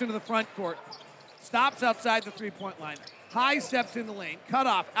 Clarkson to the front court, stops outside the 3-point line. High steps in the lane, cut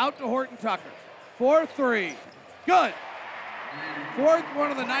off, out to Horton Tucker. 4-3, good. 4th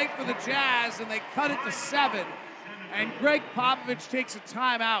one of the night for the Jazz, and they cut it to 7. And Greg Popovich takes a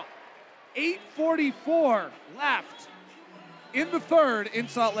timeout. 8:44 left in the third in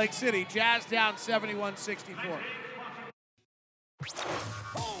Salt Lake City. Jazz down 71-64.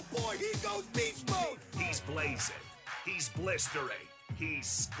 Oh boy, he goes beast mode. He's blazing. He's blistering. He's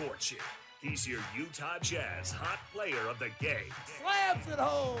scorching. He's your Utah Jazz hot player of the game. Slams it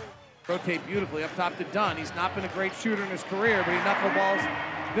home. Rotate beautifully up top to Dunn. He's not been a great shooter in his career, but he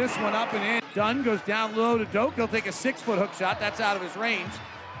knuckleballs this one up and in. Dunn goes down low to Doak. He'll take a 6-foot hook shot. That's out of his range.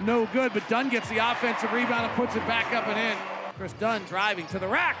 No good, but Dunn gets the offensive rebound and puts it back up and in. Chris Dunn driving to the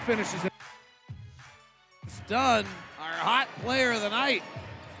rack, finishes it. Chris Dunn, our hot player of the night.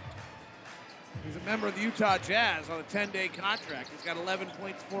 He's a member of the Utah Jazz on a 10-day contract. He's got 11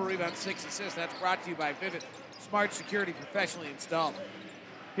 points, 4 rebounds, 6 assists. That's brought to you by Vivint. Smart security professionally installed.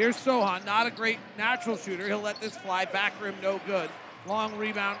 Here's Sochan, not a great natural shooter. He'll let this fly, back rim, no good. Long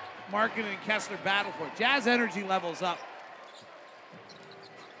rebound, Markkanen and Kessler battle for it. Jazz energy levels up.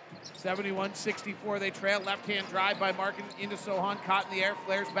 71-64, they trail. Left-hand drive by Markkanen into Sochan, caught in the air,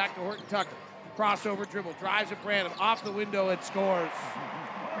 flares back to Horton Tucker. Crossover dribble, drives at Branham, off the window, and scores.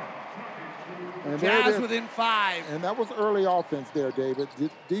 And Jazz within 5. And that was early offense there, David.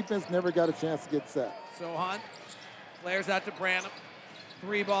 Defense never got a chance to get set. Sochan flares out to Branham.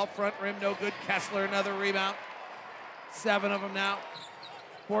 3-ball front rim, no good. Kessler, another rebound. 7 of them now.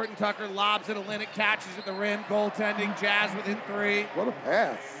 Horton Tucker lobs it. Olynyk catches at the rim. Goaltending. Jazz within 3. What a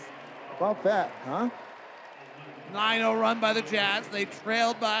pass. How about that, huh? 9-0 run by the Jazz. They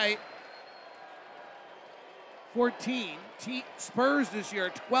trailed by 14. Spurs this year are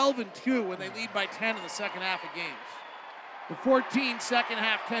 12-2 when they lead by 10 in the second half of games. The 14 second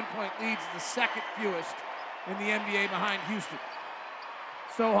half 10-point leads is the second fewest in the NBA behind Houston.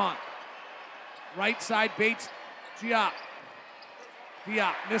 Sochan, right side baits Diop.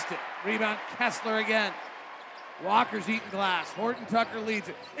 Diop missed it. Rebound Kessler again. Walker's eating glass. Horton Tucker leads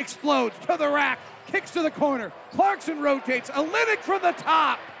it. Explodes to the rack. Kicks to the corner. Clarkson rotates. Olynyk from the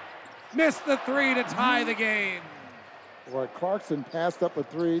top. Missed the 3 to tie the game. Boy, Clarkson passed up a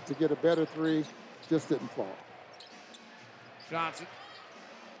 3 to get a better 3. Just didn't fall. Johnson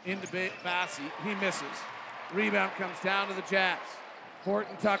into Bassi. He misses. Rebound comes down to the Jazz.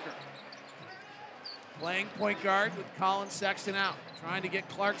 Horton Tucker playing point guard with Colin Sexton out. Trying to get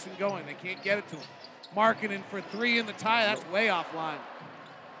Clarkson going. They can't get it to him. Markkanen for 3 in the tie. That's way offline.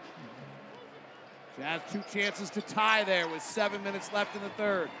 Jazz 2 chances to tie there with 7 minutes left in the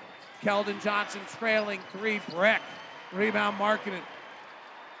third. Keldon Johnson trailing 3. Brick. Rebound Markkanen.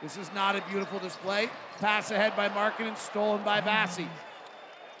 This is not a beautiful display. Pass ahead by Markkanen, stolen by Bassi.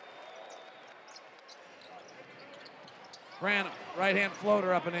 Branham, right-hand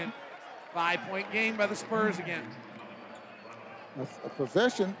floater up and in. 5-point game by the Spurs again. A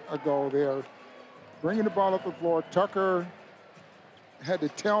possession ago there, bringing the ball up the floor, Tucker had to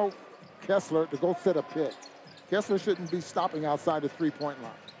tell Kessler to go set a pick. Kessler shouldn't be stopping outside the 3-point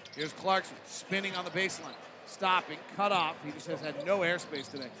line. Here's Clarkson spinning on the baseline. Stopping, cut off. He just has had no airspace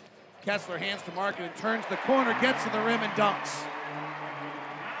today. Kessler hands to Markkanen, turns the corner, gets to the rim and dunks.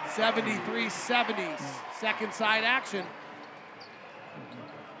 73-70, second side action.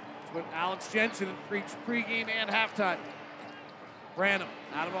 It's what Alex Jensen preached pregame and halftime. Branham,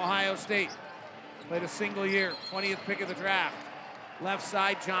 out of Ohio State. Played a single year, 20th pick of the draft. Left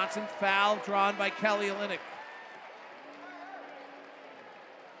side, Johnson, foul drawn by Kelly Olynyk.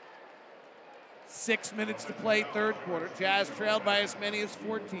 6 minutes to play, third quarter. Jazz trailed by as many as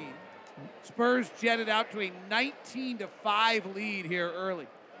 14. Spurs jetted out to a 19-5 lead here early.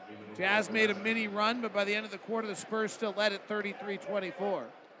 Jazz made a mini run, but by the end of the quarter, the Spurs still led at 33-24.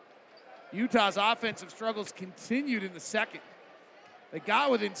 Utah's offensive struggles continued in the second. They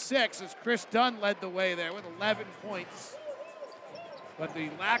got within 6 as Chris Dunn led the way there with 11 points. But the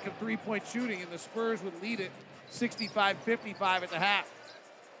lack of three-point shooting, and the Spurs would lead it 65-55 at the half.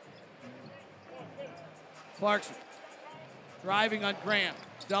 Clarkson driving on Graham.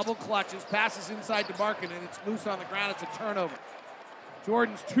 Double clutches, passes inside to Markkanen, and it's loose on the ground. It's a turnover.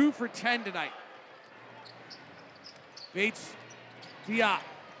 Jordan's 2 for 10 tonight. Bates, Diop,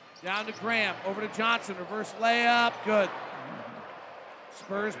 down to Graham, over to Johnson, reverse layup, good.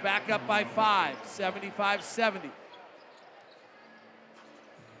 Spurs back up by 5, 75-70.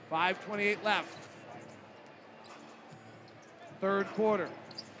 5:28 left. Third quarter.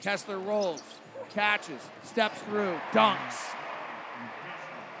 Kessler rolls, catches, steps through, dunks.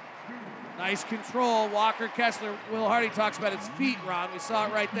 Nice control. Walker Kessler. Will Hardy talks about his feet, Ron. We saw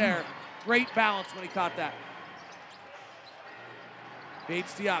it right there. Great balance when he caught that.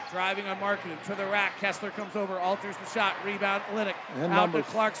 Bates Diop driving on Markkanen to the rack. Kessler comes over, alters the shot. Rebound, Olynyk. Out to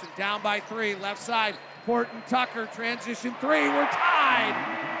Clarkson. Down by 3. Left side. Horton Tucker. Transition 3. We're tied.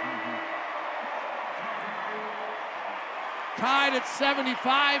 tied at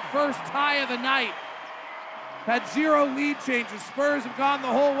 75, first tie of the night. Had 0 lead changes. Spurs have gone the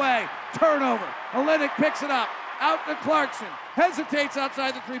whole way. Turnover. Olynyk picks it up. Out to Clarkson. Hesitates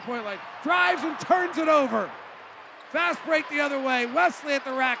outside the three-point line. Drives and turns it over. Fast break the other way. Wesley at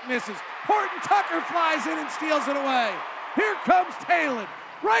the rack misses. Horton Tucker flies in and steals it away. Here comes Talon.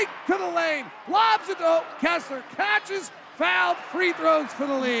 Right to the lane. Lobs it to Kessler. Catches. Fouled. Free throws for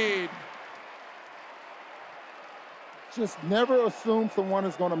the lead. Just never assume someone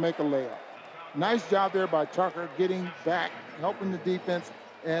is going to make a layup. Nice job there by Tucker getting back, helping the defense,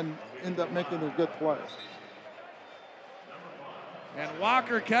 and end up making a good play. And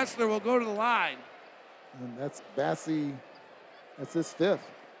Walker Kessler will go to the line. And that's Bassey. That's his 5th.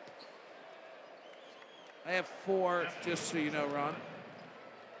 I have 4, just so you know, Ron.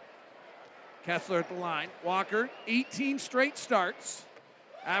 Kessler at the line. Walker, 18 straight starts,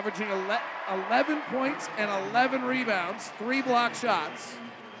 averaging 11 points and 11 rebounds, 3 block shots,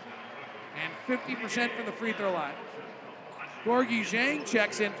 and 50% from the free throw line. Gorgui Dieng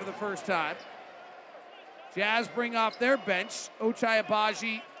checks in for the first time. Jazz bring off their bench Ochai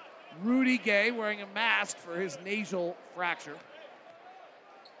Agbaji, Rudy Gay wearing a mask for his nasal fracture.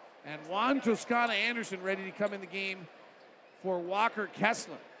 And Juan Toscano Anderson ready to come in the game for Walker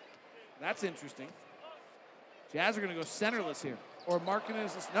Kessler. That's interesting. Jazz are going to go centerless here. Or Markkanen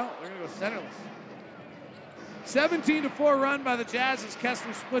is, no, they're going to go centerless. 17-4 run by the Jazz as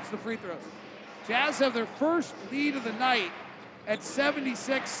Kessler splits the free throws. Jazz have their first lead of the night at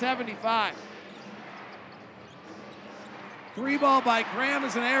 76-75. 3-ball by Graham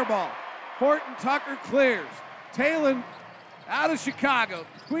is an air ball. Horton Tucker clears. Talon out of Chicago,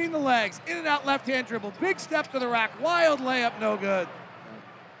 between the legs, in and out left-hand dribble. Big step to the rack, wild layup, no good.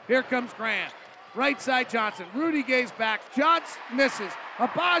 Here comes Graham. Right side Johnson. Rudy Gay's back. Johnson misses.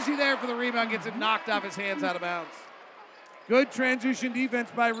 Agbaji there for the rebound, gets it knocked off his hands out of bounds. Good transition defense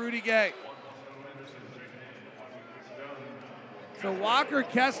by Rudy Gay. So Walker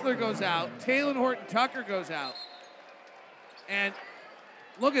Kessler goes out. Talon Horton Tucker goes out. And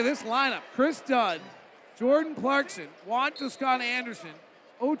look at this lineup. Chris Dunn, Jordan Clarkson, Juan Toscano Anderson,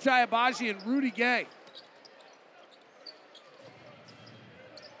 Ochai Agbaji, and Rudy Gay.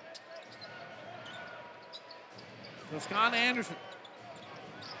 Toscano Anderson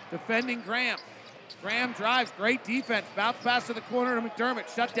defending Graham. Graham drives, great defense. Bounce pass to the corner to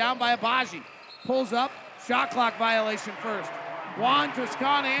McDermott. Shut down by Agbaji. Pulls up, shot clock violation first. Juan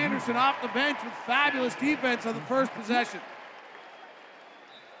Toscano Anderson off the bench with fabulous defense on the first possession.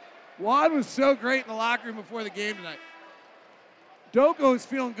 Juan was so great in the locker room before the game tonight. Doko is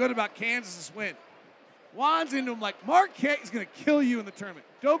feeling good about Kansas' win. Juan's into him like, Mark Kent is going to kill you in the tournament.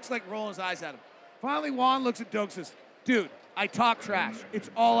 Doke's like rolling his eyes at him. Finally, Juan looks at Doke and says, dude, I talk trash. It's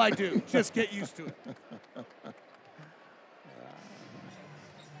all I do. Just get used to it.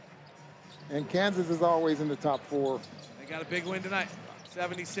 And Kansas is always in the top 4. They got a big win tonight,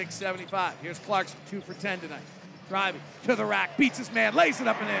 76-75. Here's Clarkson, 2 for 10 tonight. Driving to the rack, beats his man, lays it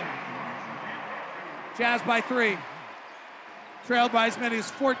up and in. Jazz by 3. Trailed by as many as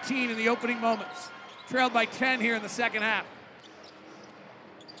 14 in the opening moments. Trailed by 10 here in the second half.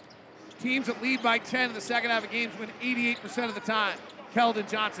 Teams that lead by 10 in the second half of games win 88% of the time. Keldon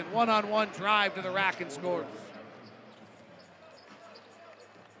Johnson, one-on-one drive to the rack and scores.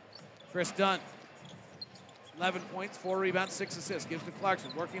 Chris Dunn, 11 points, 4 rebounds, 6 assists. Gives to Clarkson,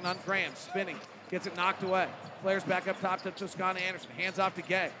 working on Graham, spinning, gets it knocked away. Flares back up top to Toscano Anderson, hands off to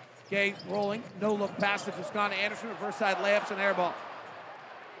Gay. Gay rolling, no look pass to Toscano Anderson, reverse side layups and air ball.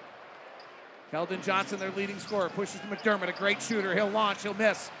 Keldon Johnson, their leading scorer, pushes to McDermott, a great shooter. He'll launch, he'll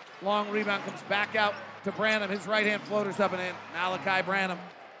miss. Long rebound comes back out to Branham. His right-hand floater's up and in. Malachi Branham,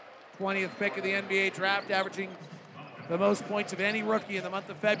 20th pick of the NBA draft, averaging the most points of any rookie in the month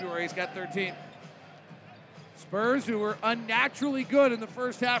of February. He's got 13. Spurs, who were unnaturally good in the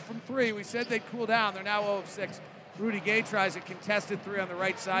first half from 3. We said they'd cool down. They're now 0 of 6. Rudy Gay tries a contested 3 on the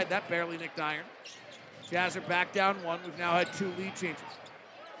right side. That barely nicked iron. Jazz are back down 1. We've now had 2 lead changes.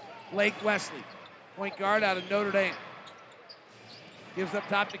 Blake Wesley, point guard out of Notre Dame. Gives up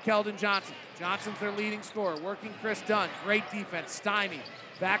top to Keldon Johnson. Johnson's their leading scorer. Working Chris Dunn. Great defense. Stymie.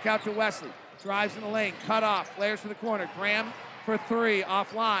 Back out to Wesley. Drives in the lane. Cut off. Flares to the corner. Graham for 3.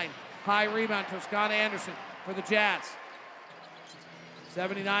 Offline. High rebound. Toscano Anderson for the Jazz.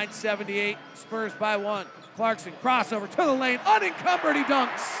 79-78. Spurs by 1. Clarkson. Crossover to the lane. Unencumbered. He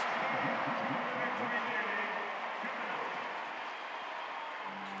dunks.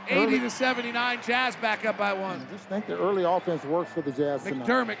 80-79. Jazz back up by 1. I just think the early offense works for the Jazz tonight.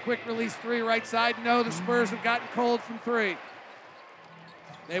 McDermott, quick release 3 right side. No, the Spurs have gotten cold from 3.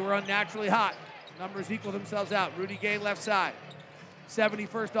 They were unnaturally hot. Numbers equal themselves out. Rudy Gay left side.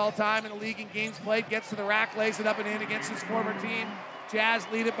 71st all-time in the league in games played. Gets to the rack, lays it up and in against his former team. Jazz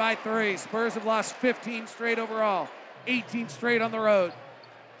lead it by 3. Spurs have lost 15 straight overall. 18 straight on the road.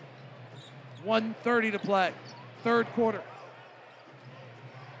 1:30 to play. Third quarter.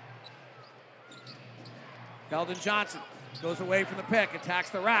 Keldon Johnson goes away from the pick, attacks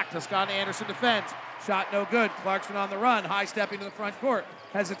the rack. Toscana Anderson defends. Shot no good. Clarkson on the run. High stepping to the front court.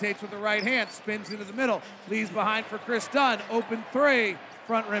 Hesitates with the right hand. Spins into the middle. Leaves behind for Chris Dunn. Open 3.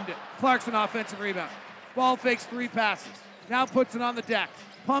 Front rimmed it. Clarkson offensive rebound. Ball fakes 3 passes. Now puts it on the deck.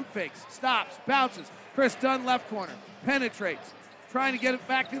 Pump fakes. Stops. Bounces. Chris Dunn left corner. Penetrates. Trying to get it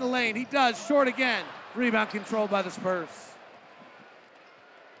back to the lane. He does. Short again. Rebound controlled by the Spurs.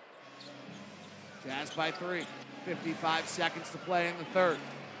 Jazz by 3. 55 seconds to play in the third.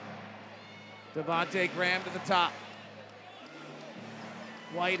 Devontae Graham to the top.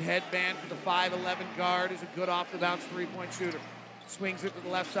 White headband for the 5'11 guard is a good off-the-bounce three-point shooter. Swings it to the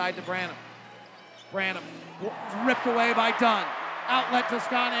left side to Branham. Branham ripped away by Dunn. Outlet to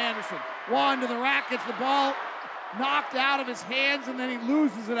Toscana Anderson. Juan to the rack, gets the ball knocked out of his hands, and then he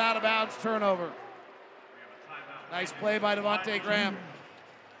loses it out of bounds. Turnover. Nice play by Devontae Graham.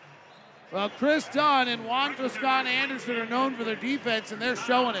 Well, Chris Dunn and Juan Toscana Anderson are known for their defense, and they're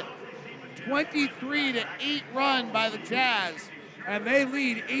showing it. 23-8 run by the Jazz, and they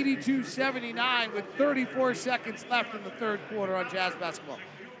lead 82-79 with 34 seconds left in the third quarter on Jazz basketball.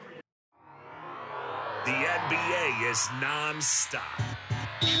 The NBA is non-stop.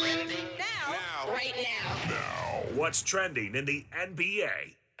 Trending now, right now. What's trending in the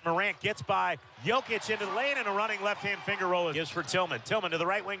NBA? Morant gets by Jokic into the lane, and a running left-hand finger roller gives for Tillman. Tillman to the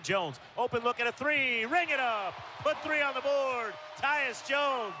right wing, Jones. Open look at a 3, ring it up. Put 3 on the board. Tyus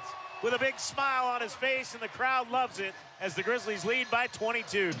Jones with a big smile on his face, and the crowd loves it as the Grizzlies lead by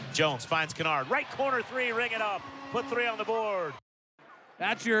 22. Jones finds Kennard. Right corner 3, ring it up. Put 3 on the board.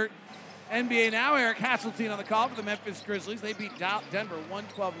 That's your NBA Now. Eric Hasseltine on the call for the Memphis Grizzlies. They beat Denver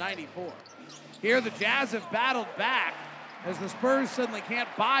 112-94. Here the Jazz have battled back as the Spurs suddenly can't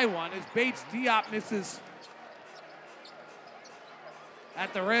buy one as Bates Diop misses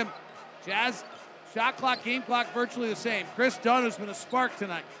at the rim. Jazz shot clock, game clock virtually the same. Chris Dunn has been a spark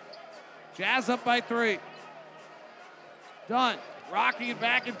tonight. Jazz up by 3. Dunn rocking it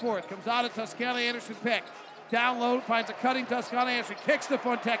back and forth. Comes out of Toscana Anderson pick. Down low, finds a cutting Toscana Anderson. Kicks to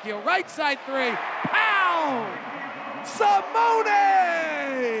Fontecchio. Right side 3. Pow! Simone!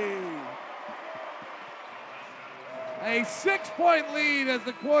 A 6-point lead as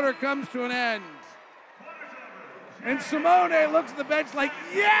the quarter comes to an end. And Simone looks at the bench like,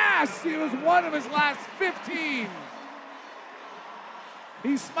 yes! He was one of his last 15.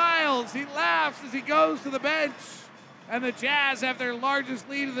 He smiles, he laughs as he goes to the bench. And the Jazz have their largest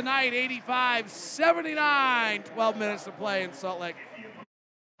lead of the night, 85-79. 12 minutes to play in Salt Lake.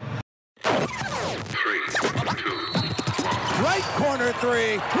 3, 2, 1. Right corner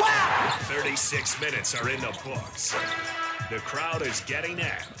 3. Wow! 36 minutes are in the books. The crowd is getting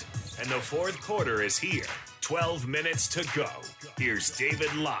amped, and the fourth quarter is here. 12 minutes to go. Here's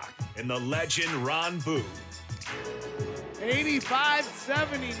David Locke and the legend Ron Boone.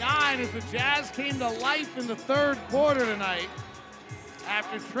 85-79 as the Jazz came to life in the third quarter tonight.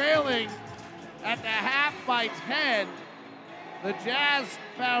 After trailing at the half by 10, the Jazz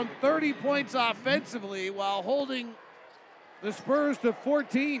found 30 points offensively while holding the Spurs to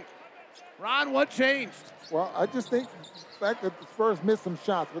 14. Ron, what changed? Well, I just think the fact that the Spurs missed some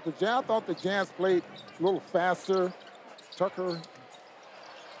shots, but I thought the Jazz played a little faster. Tucker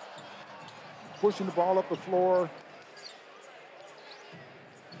pushing the ball up the floor.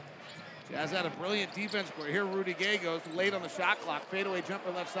 Jazz had a brilliant defense score. Here Rudy Gay goes late on the shot clock. Fadeaway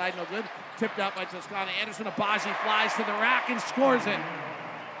jumper left side, no good. Tipped out by Toscana Anderson. Agbaji flies to the rack and scores it.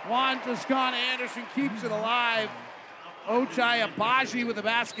 Juan Toscana Anderson keeps it alive. Ochai Agbaji with the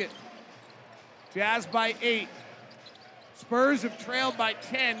basket. Jazz by 8. Spurs have trailed by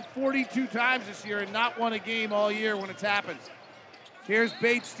 10 42 times this year and not won a game all year when it's happened. Here's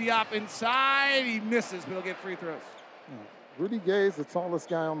Bates Diop inside. He misses, but he'll get free throws. Rudy Gay is the tallest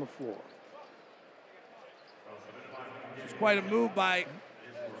guy on the floor. It's quite a move by, a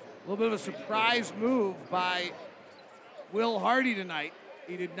little bit of a surprise move by Will Hardy tonight.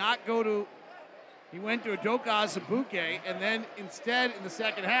 He did not go to, he went to Udoka Azubuike, and then instead in the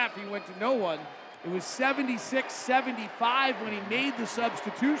second half, he went to no one. It was 76-75 when he made the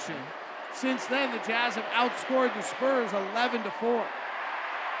substitution. Since then, the Jazz have outscored the Spurs 11-4.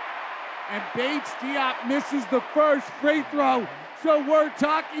 And Bates Diop misses the first free throw, so we're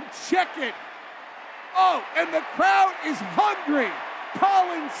talking chicken. Oh, and the crowd is hungry.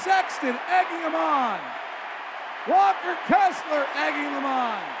 Colin Sexton egging him on. Walker Kessler egging them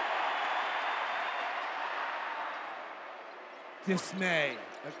on. Dismay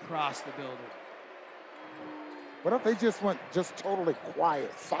across the building. What if they just went totally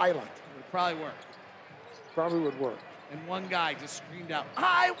quiet, silent? It would probably work. Probably would work. And one guy just screamed out,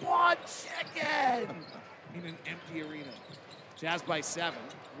 "I want chicken!" in an empty arena. Jazz by 7.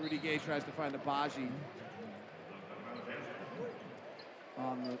 Rudy Gay tries to find Agbaji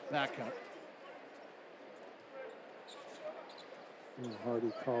on the back cut.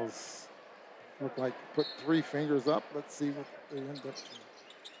 Hardy calls, look like put 3 fingers up. Let's see what they end up doing.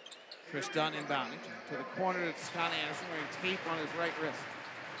 Chris Dunn inbounding to the corner to Scott Anderson, wearing tape on his right wrist.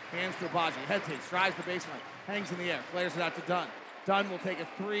 Hands to Agbaji, head takes, drives the baseline, hangs in the air, flares it out to Dunn. Dunn will take a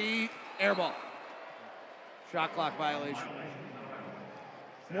 3, air ball. Shot clock violation.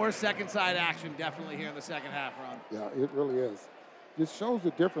 More second side action definitely here in the second half, Ron. Yeah, it really is. This shows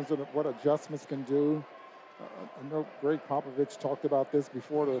the difference in what adjustments can do. I know Greg Popovich talked about this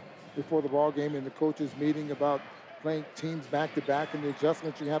before the ball game in the coaches meeting about playing teams back to back and the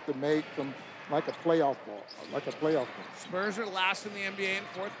adjustments you have to make from like a playoff ball, game. Spurs are last in the NBA in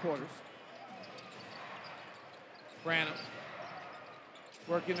fourth quarters. Branham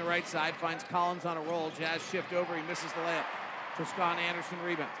working the right side, finds Collins on a roll. Jazz shift over, he misses the layup. Toscan Anderson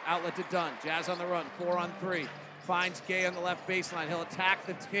rebounds, outlet to Dunn. Jazz on the run, 4 on 3. Finds Gay on the left baseline. He'll attack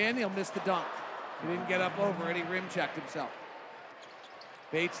the 10, he'll miss the dunk. He didn't get up over it, he rim checked himself.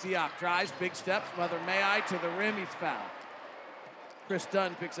 Bates Diop drives, big steps. Mother May I to the rim, he's fouled. Chris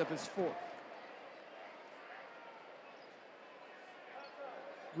Dunn picks up his 4th.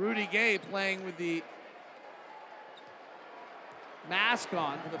 Rudy Gay playing with the mask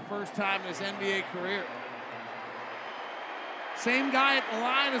on for the first time in his NBA career. Same guy at the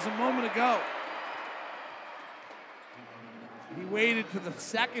line as a moment ago. He waited to the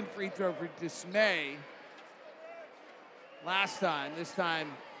second free throw for dismay last time. This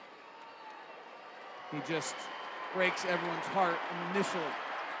time, he just breaks everyone's heart initially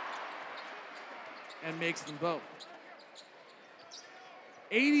and makes them both.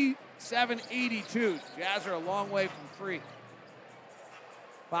 87-82. Jazz are a long way from free.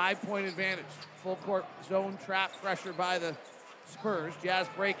 5-point advantage. Full court zone trap pressure by the Spurs. Jazz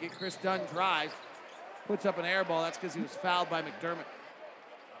break it. Chris Dunn drives. Puts up an air ball. That's because he was fouled by McDermott.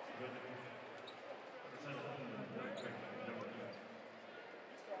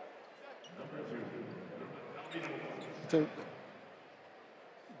 So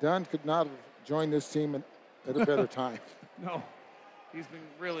Dunn could not have joined this team at a better time. No. He's been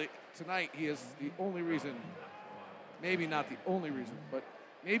really, tonight he is the only reason, maybe not the only reason, but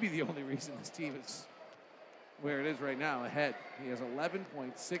maybe the only reason this team is where it is right now, ahead. He has 11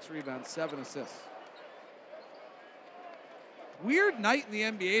 points, 6 rebounds, 7 assists. Weird night in the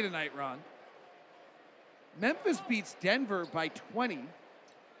NBA tonight, Ron. Memphis beats Denver by 20.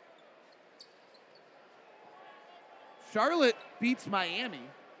 Charlotte beats Miami.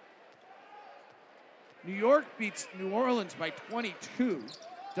 New York beats New Orleans by 22.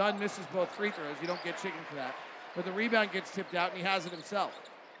 Dunn misses both free throws. You don't get chicken for that. But the rebound gets tipped out, and he has it himself.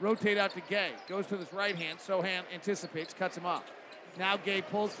 Rotate out to Gay. Goes to his right hand. Sohan anticipates, cuts him off. Now Gay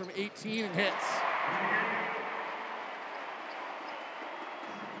pulls from 18 and hits.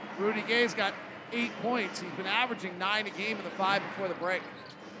 Rudy Gay's got 8 points. He's been averaging 9 a game in the 5 before the break.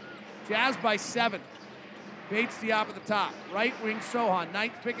 Jazz by 7. Bates Diop at the top. Right wing Sohan,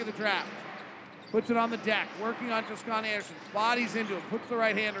 9th pick of the draft. Puts it on the deck, working on Toscan Anderson. Bodies into him, puts the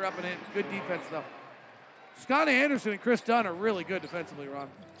right-hander up and in. Good defense, though. Toscan Anderson and Chris Dunn are really good defensively, Ron.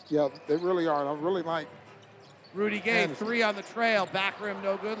 Yeah, they really are. I really like Rudy Gay, Anderson. 3 on the trail. Back rim,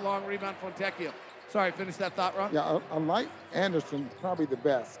 no good. Long rebound, Fontecchio. Sorry, finish that thought, Ron. Yeah, I like Anderson probably the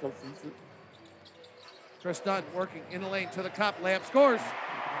best. Chris Dunn working in the lane to the cup. Layup scores.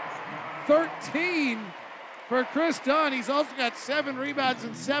 13 for Chris Dunn. He's also got 7 rebounds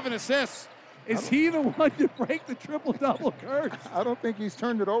and 7 assists. Is he the one to break the triple-double curse? I don't think he's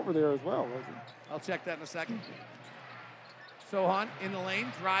turned it over there as well, was he? I'll check that in a second. Sohan in the lane,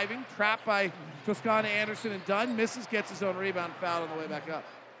 driving, trapped by Toscana Anderson and Dunn. Misses, gets his own rebound, fouled on the way back up.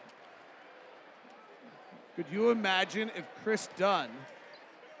 Could you imagine if Chris Dunn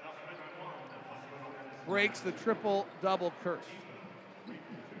breaks the triple-double curse?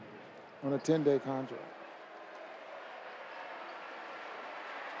 On a 10-day contract.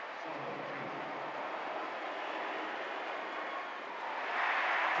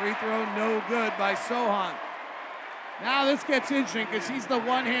 Free throw no good by Sohan. Now this gets interesting because he's the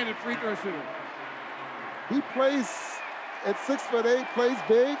one-handed free throw shooter. He plays at 6'8", plays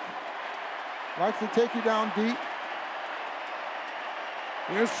big, likes to take you down deep.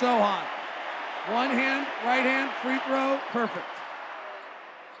 Here's Sochan. One hand, right hand, free throw, perfect.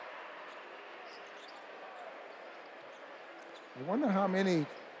 I wonder how many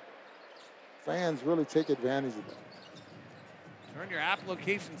fans really take advantage of that. Turn your app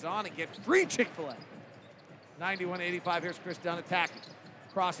locations on and get free Chick-fil-A. 91-85, here's Chris Dunn attacking.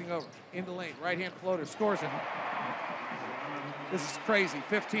 Crossing over, in the lane, right-hand floater, scores it. This is crazy,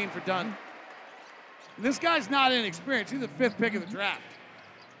 15 for Dunn. And this guy's not inexperienced, he's the 5th pick of the draft.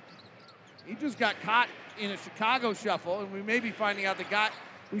 He just got caught in a Chicago shuffle, and we may be finding out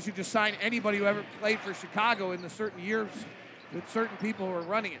we should just sign anybody who ever played for Chicago in the certain years with certain people who are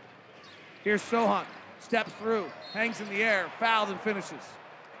running it. Here's Sochan, steps through, hangs in the air, fouled and finishes.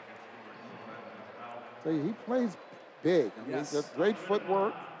 So he plays big. I mean, Yes. He's got great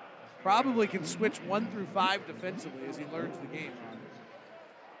footwork. Probably can switch 1 through 5 defensively as he learns the game.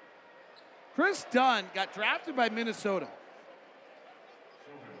 Chris Dunn got drafted by Minnesota.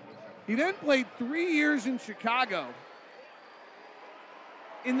 He then played 3 years in Chicago.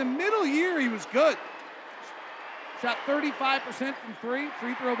 In the middle year, he was good. Shot 35% from 3.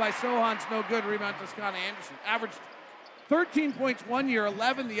 Free throw by Sochan's no good. Rebound Toscana Anderson. Averaged 13 points one year,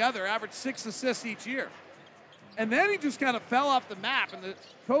 11 the other. Averaged 6 assists each year. And then he just kind of fell off the map. In the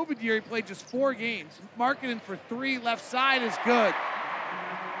COVID year, he played just 4 games. Markkanen for 3, left side is good.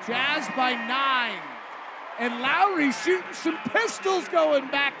 Jazz by 9. And Lowry shooting some pistols going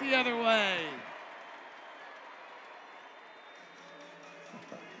back the other way.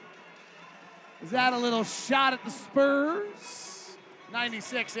 Is that a little shot at the Spurs?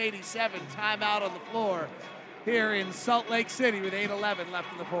 96-87, timeout on the floor here in Salt Lake City with 8:11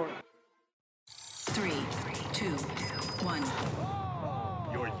 left in the fourth. 3, 2,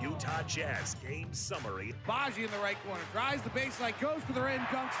 1. Your Utah Jazz game summary. Baji in the right corner, drives the baseline, goes to the rim,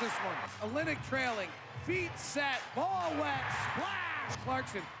 dunks this one. Olynyk trailing, feet set, ball wet, splash.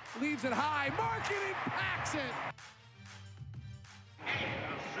 Clarkson leaves it high, Markkanen packs it.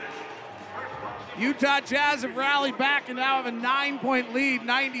 Utah Jazz have rallied back and now have a 9-point lead,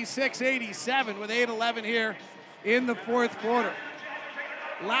 96-87 with 8:11 here in the fourth quarter.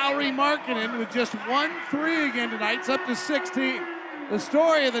 Lauri Markkanen with just 1 3 again tonight. It's up to 16. The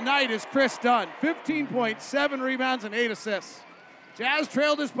story of the night is Chris Dunn. 15 points, 7 rebounds, and 8 assists. Jazz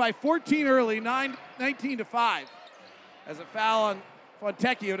trailed us by 14 early, 19-5. As a foul on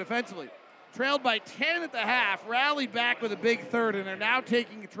Fontecchio defensively. Trailed by 10 at the half, rallied back with a big third, and are now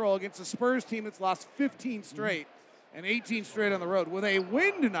taking control against a Spurs team that's lost 15 straight and 18 straight on the road. With a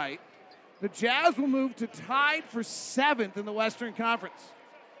win tonight, the Jazz will move to tied for 7th in the Western Conference.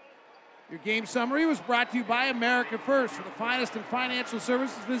 Your game summary was brought to you by America First. For the finest in financial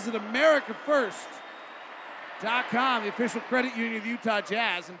services, visit AmericaFirst.com, the official credit union of the Utah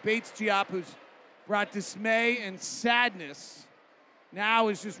Jazz. And Bates Diop, who's brought dismay and sadness, now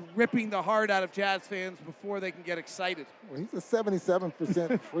is just ripping the heart out of Jazz fans before they can get excited. Well, he's a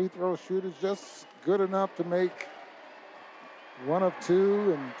 77% free throw shooter, just good enough to make 1 of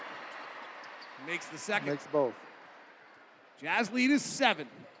 2 and makes the second. Makes both. Jazz lead is 7.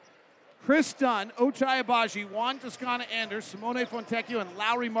 Chris Dunn, Ochai Agbaji, Juan Toscana Anders, Simone Fontecchio, and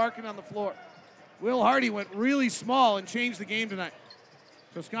Lauri Markkanen on the floor. Will Hardy went really small and changed the game tonight.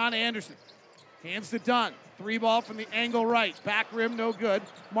 Toscana Anderson hands to Dunn. 3 ball from the angle right. Back rim, no good.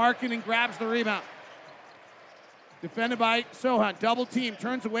 Markkanen grabs the rebound. Defended by Sochan. Double team.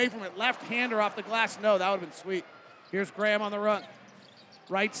 Turns away from it. Left hander off the glass. No, that would have been sweet. Here's Graham on the run.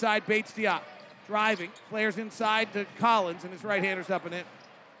 Right side, Bates Diop. Driving. Flares inside to Collins, and his right hander's up and in.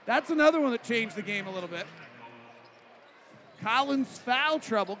 That's another one that changed the game a little bit. Collins' foul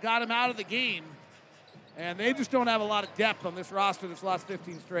trouble got him out of the game, and they just don't have a lot of depth on this roster that's lost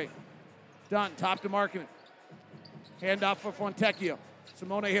 15 straight. Dunn, top to Markkanen. Handoff for Fontecchio.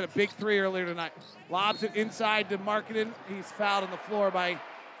 Simone hit a big 3 earlier tonight. Lobs it inside to Markkanen. He's fouled on the floor by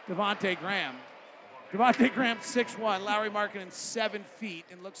Devontae Graham. Devontae Graham 6'1", Lauri Markkanen 7 feet,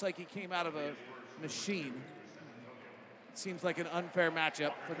 and looks like he came out of a machine. It seems like an unfair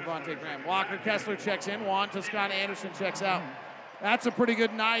matchup for Devontae Graham. Walker Kessler checks in. Juan Toscana Anderson checks out. That's a pretty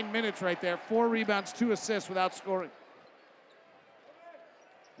good 9 minutes right there. 4 rebounds, 2 assists without scoring.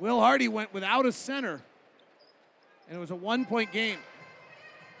 Will Hardy went without a center, and it was a 1-point game.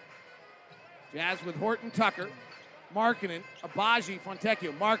 Jazz with Horton Tucker, Markkanen, Agbaji,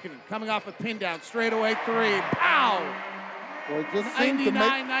 Fontecchio. Markkanen coming off a pin down, straightaway 3. Pow! Well, it just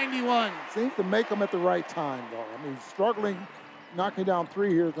 99-91. Seems to make them at the right time, though. I mean, struggling, knocking down 3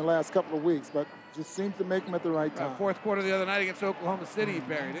 here in the last couple of weeks, but just seems to make them at the right time. Fourth quarter the other night against Oklahoma City, he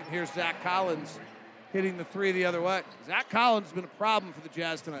buried it. Here's Zach Collins hitting the 3 the other way. Zach Collins has been a problem for the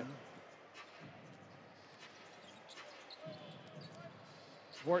Jazz tonight.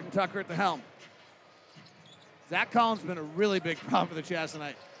 Horton Tucker at the helm. Zach Collins has been a really big problem for the Jazz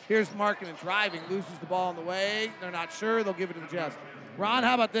tonight. Here's Markkanen driving, loses the ball on the way. They're not sure. They'll give it to the Jazz. Ron,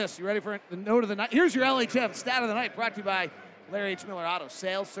 how about this? You ready for the note of the night? Here's your LHM stat of the night, brought to you by Larry H. Miller Auto.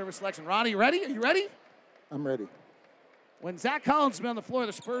 Sales, service, selection. Ron, are you ready? Are you ready? I'm ready. When Zach Collins has been on the floor,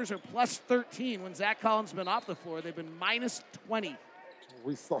 the Spurs are plus 13. When Zach Collins has been off the floor, they've been minus 20.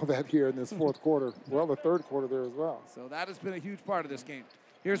 We saw that here in this fourth quarter. Well, the third quarter there as well. So that has been a huge part of this game.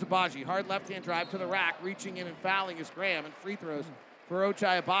 Here's Agbaji. Hard left-hand drive to the rack. Reaching in and fouling is Graham. And free throws for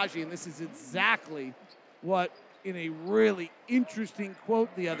Ochai Agbaji. And this is exactly what, in a really interesting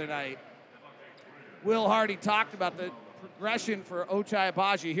quote the other night, Will Hardy talked about the progression for Ochai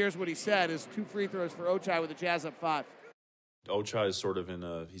Agbaji. Here's what he said is 2 free throws for Ochai with the Jazz up 5. Ochai is sort of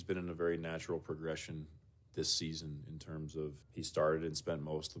he's been in a very natural progression this season in terms of he started and spent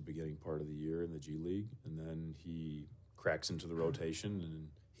most of the beginning part of the year in the G League, and then he cracks into the rotation and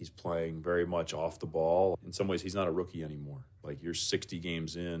he's playing very much off the ball. In some ways, he's not a rookie anymore. Like, you're 60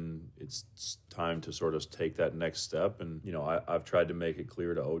 games in, it's time to sort of take that next step. And, I've tried to make it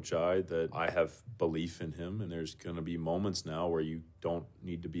clear to Ochai that I have belief in him, and there's going to be moments now where you don't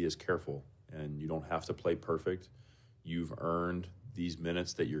need to be as careful and you don't have to play perfect. You've earned these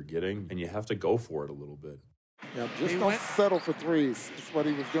minutes that you're getting, and you have to go for it a little bit. Yeah, just don't settle for threes. That's what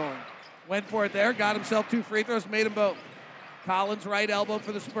he was doing. Went for it there, got himself 2 free throws, made them both. Collins right elbow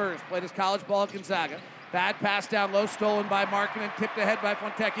for the Spurs. Played his college ball at Gonzaga. Bad pass down low, stolen by Markkanen, tipped ahead by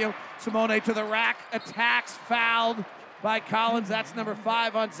Fontecchio. Simone to the rack, attacks, fouled by Collins. That's number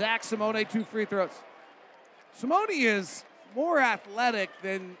 5 on Zach. Simone, 2 free throws. Simone is more athletic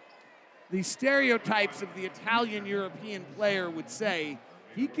than the stereotypes of the Italian-European player would say.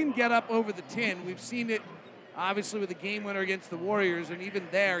 He can get up over the 10. We've seen it, obviously, with the game winner against the Warriors, and even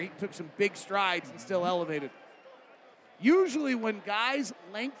there, he took some big strides and still elevated. Usually when guys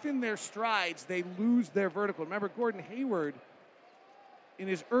lengthen their strides, they lose their vertical. Remember Gordon Hayward, in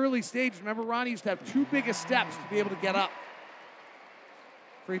his early stages, remember Ronnie used to have 2 biggest steps to be able to get up.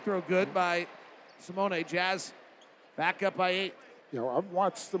 Free throw good by Simone. Jazz back up by 8. I've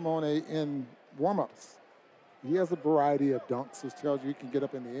watched Simone in warm-ups. He has a variety of dunks, which tells you he can get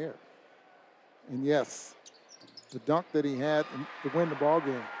up in the air. And yes, the dunk that he had to win the ball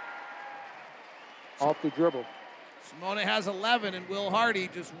game off the dribble. Simone has 11, and Will Hardy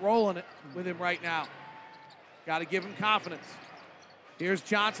just rolling it with him right now. Got to give him confidence. Here's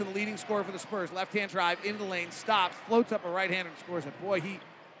Johnson, the leading scorer for the Spurs. Left-hand drive into the lane, stops, floats up a right-hander and scores it. Boy, he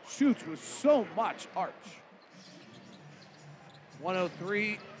shoots with so much arch.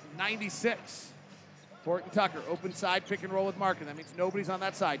 103-96. Horton Tucker, open side, pick and roll with Markkanen. That means nobody's on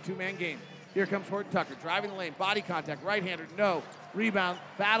that side. 2-man game. Here comes Horton Tucker, driving the lane, body contact, right-hander, no. Rebound,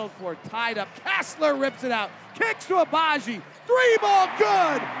 battled for, tied up. Kessler rips it out, kicks to Agbaji. 3-ball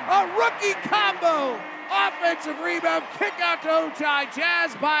good, a rookie combo. Offensive rebound, kick out to Ochai.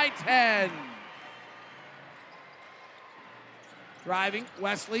 Jazz by 10. Driving,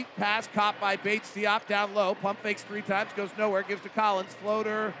 Wesley, pass, caught by Bates Diop, down low. Pump fakes 3 times, goes nowhere, gives to Collins.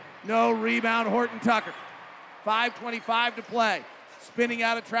 Floater, no, rebound, Horton Tucker. 5:25 to play. Spinning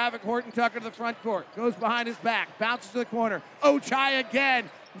out of traffic, Horton Tucker to the front court. Goes behind his back, bounces to the corner. Ochai again,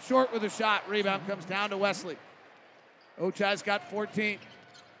 short with a shot. Rebound comes down to Wesley. Ochai's got 14.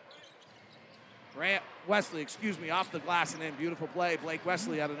 Wesley, off the glass and in. Beautiful play. Blake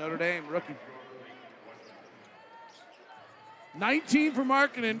Wesley out of Notre Dame, rookie. 19 for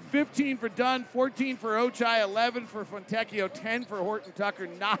Markkanen, 15 for Dunn, 14 for Ochai, 11 for Fontecchio, 10 for Horton Tucker,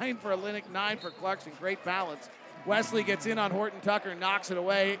 9 for Olynyk, 9 for Clarkson. Great balance. Wesley gets in on Horton Tucker, knocks it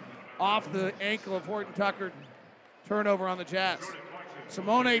away off the ankle of Horton Tucker. Turnover on the Jazz.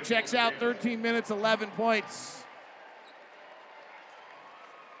 Simone checks out, 13 minutes, 11 points.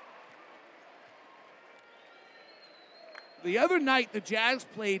 The other night, the Jazz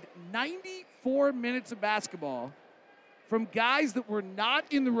played 94 minutes of basketball from guys that were not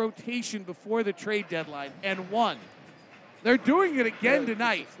in the rotation before the trade deadline and won. They're doing it again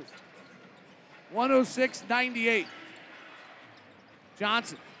tonight. 106-98.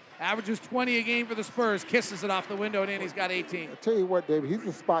 Johnson averages 20 a game for the Spurs, kisses it off the window, and in. He's got 18. I'll tell you what, David, he's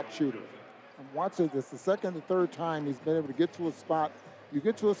a spot shooter. I'm watching this the second and third time he's been able to get to a spot. You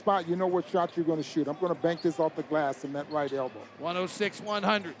get to a spot, you know what shot you're going to shoot. I'm going to bank this off the glass in that right elbow.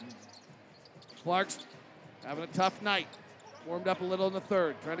 106-100. Clark's having a tough night. Warmed up a little in the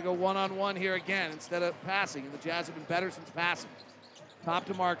third. Trying to go one-on-one here again instead of passing. And the Jazz have been better since passing. Top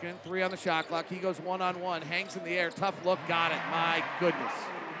to Markkanen. 3 on the shot clock. He goes one-on-one. Hangs in the air. Tough look. Got it. My goodness.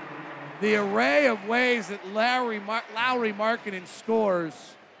 The array of ways that Lauri Markkanen scores.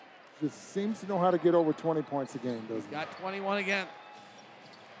 Just seems to know how to get over 20 points a game, doesn't he? Got 21 again.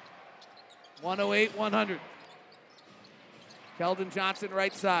 108-100. Keldon Johnson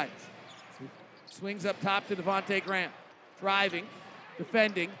right side. Swings up top to Devontae Graham. Driving,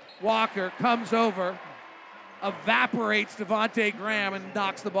 defending. Walker comes over, evaporates Devontae Graham and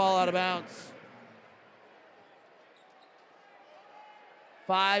knocks the ball out of bounds.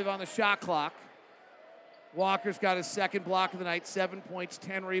 5 on the shot clock. Walker's got his second block of the night, 7 points,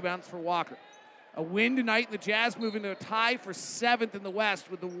 10 rebounds for Walker. A win tonight, and the Jazz move into a tie for 7th in the West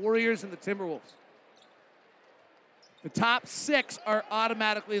with the Warriors and the Timberwolves. The top 6 are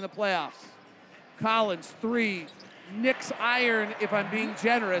automatically in the playoffs. Collins, 3. Nicks iron, if I'm being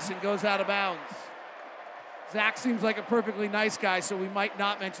generous, and goes out of bounds. Zach seems like a perfectly nice guy, so we might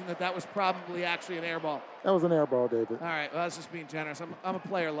not mention that that was probably actually an air ball. That was an air ball, David. All right, well, that's just being generous. I'm a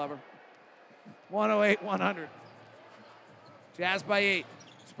player lover. 108-100. Jazz by 8.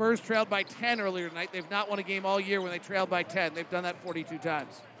 Spurs trailed by 10 earlier tonight. They've not won a game all year when they trailed by 10. They've done that 42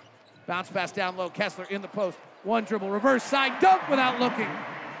 times. Bounce pass down low. Kessler in the post. One dribble, reverse side, dunk without looking.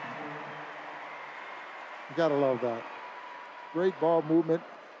 You gotta love that. Great ball movement.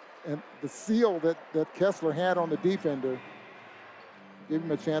 And the seal that Kessler had on the defender gave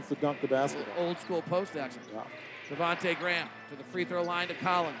him a chance to dunk the basketball. Old school post action. Yeah. Devontae Graham to the free throw line to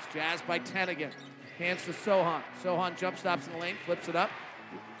Collins. Jazz by 10 again. Hands to Sohan. Sohan jump stops in the lane, flips it up,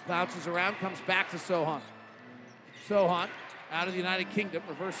 bounces around, comes back to Sohan. Sohan out of the United Kingdom,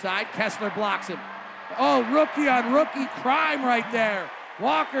 reverse side. Kessler blocks him. Oh, rookie on rookie crime right there.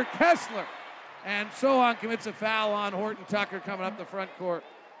 Walker Kessler. And Sohan commits a foul on Horton Tucker coming up the front court.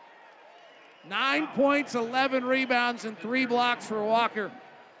 9 points, 11 rebounds, and 3 blocks for Walker.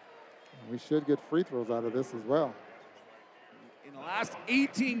 We should get free throws out of this as well. In the last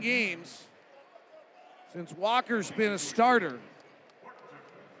 18 games, since Walker's been a starter,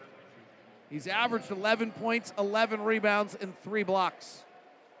 he's averaged 11 points, 11 rebounds, and 3 blocks.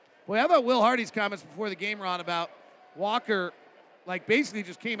 Boy, I thought Will Hardy's comments before the game, Ron, about Walker, basically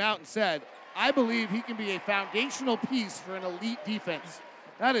just came out and said, I believe he can be a foundational piece for an elite defense.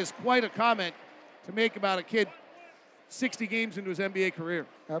 That is quite a comment to make about a kid 60 games into his NBA career.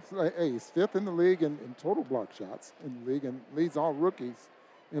 Absolutely. Hey, he's 5th in the league in total block shots in the league and leads all rookies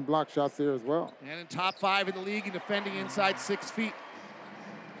in block shots there as well. And in top 5 in the league in defending inside 6 feet.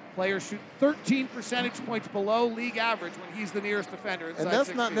 Players shoot 13 percentage points below league average when he's the nearest defender inside 6 feet. And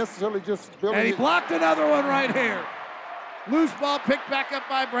that's not necessarily just building. And he blocked another one right here. Loose ball picked back up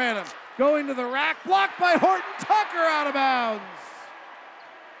by Branham. Going to the rack, blocked by Horton Tucker out of bounds.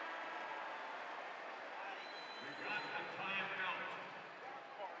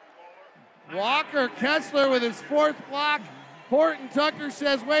 Walker Kessler with his 4th block. Horton Tucker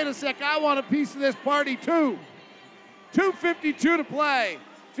says, wait a sec, I want a piece of this party too. 2:52 to play.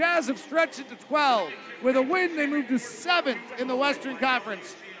 Jazz have stretched it to 12. With a win, they move to 7th in the Western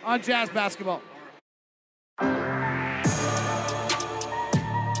Conference on Jazz basketball.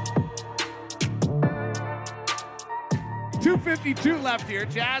 .252 left here.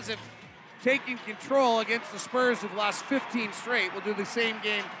 Jazz have taken control against the Spurs, who've lost 15 straight. We'll do the same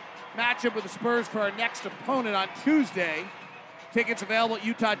game matchup with the Spurs for our next opponent on Tuesday. Tickets available at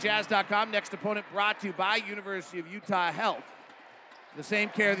UtahJazz.com. Next opponent brought to you by University of Utah Health. The same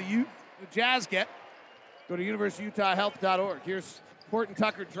care the Jazz get. Go to universityofutahhealth.org. Here's Horton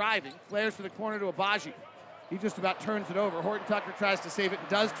Tucker driving. Flares to the corner to Abaji. He just about turns it over. Horton Tucker tries to save it and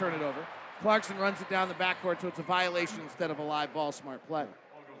does turn it over. Clarkson runs it down the backcourt, so it's a violation instead of a live ball. Smart play.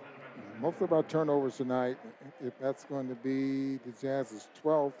 Most of our turnovers tonight, if that's going to be the Jazz's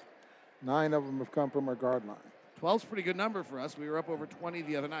 12th, 9 of them have come from our guard line. 12's a pretty good number for us. We were up over 20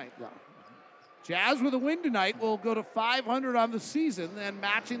 the other night. Yeah. Jazz with a win tonight will go to 500 on the season, then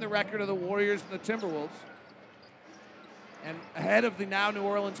matching the record of the Warriors and the Timberwolves. And ahead of the now New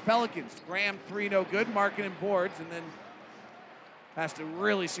Orleans Pelicans. Graham 3 no good, Markkanen boards, and then has to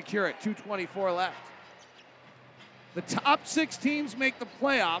really secure it. 2:24 left. The top 6 teams make the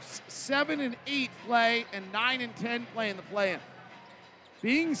playoffs. 7 and 8 play, and 9 and 10 play in the play-in.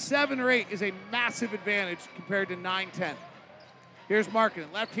 Being 7 or 8 is a massive advantage compared to 9-10. Here's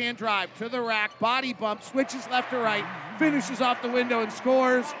Markkanen, left-hand drive to the rack, body bump, switches left to right, finishes off the window and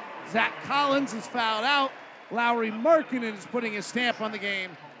scores. Zach Collins is fouled out. Lauri Markkanen is putting his stamp on the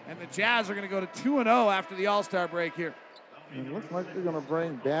game, and the Jazz are going to go to 2-0 after the All-Star break here. It looks like they're going to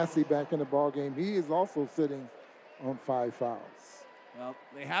bring Bassey back in the ballgame. He is also sitting on 5 fouls. Well,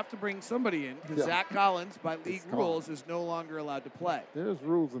 they have to bring somebody in because Zach Collins, by league rules, is no longer allowed to play. There's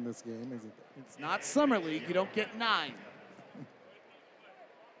rules in this game, isn't there? It's not Summer League. You don't get 9.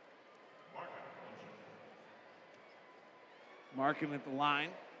 Markkanen at the line.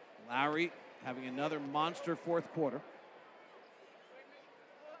 Lowry having another monster 4th quarter.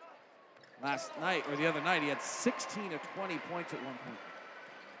 Last night, or the other night, he had 16 of 20 points at one point.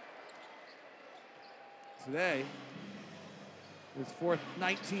 Today, his fourth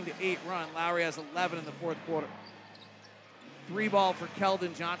 19-8 run. Lowry has 11 in the fourth quarter. 3-ball for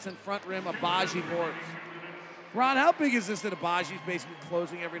Keldon Johnson. Front rim, Agbaji boards. Ron, how big is this that Abaji's basically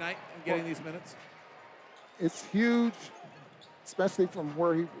closing every night and getting these minutes? It's huge, especially from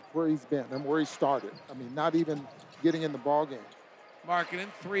where he's been and where he started. I mean, not even getting in the ball game. Markkanen,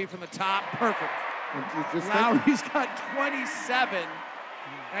 3 from the top, perfect. Just Lowry's got 27,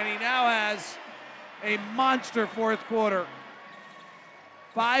 and he now has a monster fourth quarter.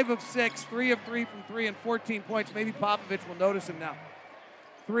 5 of 6, 3 of 3 from 3, and 14 points. Maybe Popovich will notice him now.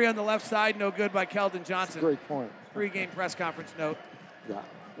 3 on the left side, no good by Keldon Johnson. Great point. Pre-game press conference note. Yeah.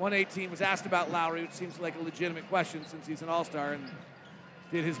 118 was asked about Lowry, which seems like a legitimate question since he's an all-star, and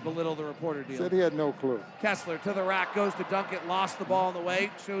did his belittle the reporter deal. Said he had no clue. Kessler to the rack, goes to dunk it, lost the ball on the way,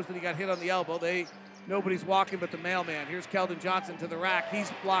 shows that he got hit on the elbow. Nobody's walking but the mailman. Here's Keldon Johnson to the rack.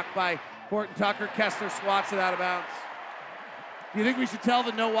 He's blocked by Horton Tucker. Kessler swats it out of bounds. Do you think we should tell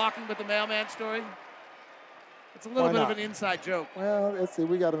the no walking but the mailman story? It's a little bit of an inside joke. Well, let's see.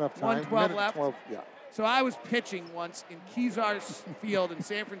 We got enough time. 1:12 left. 12, yeah. So I was pitching once in Kezar's Field in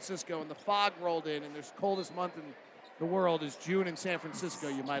San Francisco, and the fog rolled in, and there's coldest month in the world is June in San Francisco,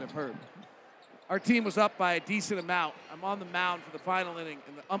 you might have heard. Our team was up by a decent amount. I'm on the mound for the final inning,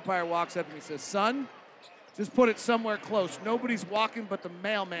 and the umpire walks up to me and says, "Son, just put it somewhere close. Nobody's walking but the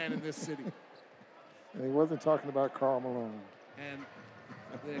mailman in this city." And he wasn't talking about Karl Malone. And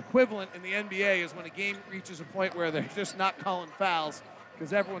the equivalent in the NBA is when a game reaches a point where they're just not calling fouls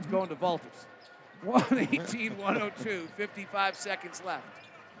because everyone's going to Valters. 118-102, 55 seconds left.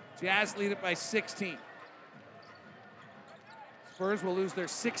 Jazz lead it by 16. Spurs will lose their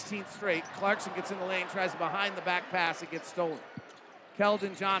 16th straight. Clarkson gets in the lane, tries a behind-the-back pass. It gets stolen.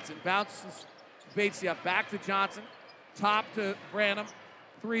 Keldon Johnson bounces Batesy up. Back to Johnson. Top to Branham.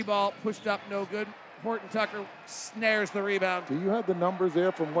 3-ball pushed up, no good. Horton Tucker snares the rebound. Do you have the numbers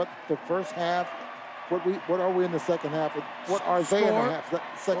there from what the first half? What are we in the second half? What are they in the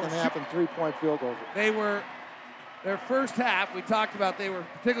second half and three-point field goals? They were, their first half, we talked about, they were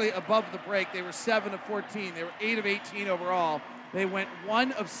particularly above the break. They were 7 of 14. They were 8 of 18 overall. They went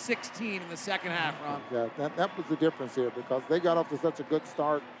 1 of 16 in the second half, Ron. Yeah, that was the difference here because they got off to such a good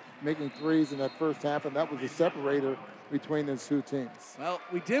start making threes in that first half, and that was the separator between those two teams. Well,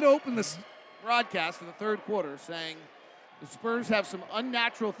 we did open this broadcast in the third quarter saying the Spurs have some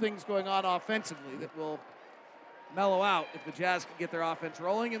unnatural things going on offensively that will mellow out if the Jazz can get their offense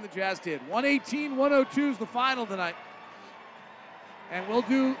rolling, and the Jazz did. 118-102 is the final tonight. And we'll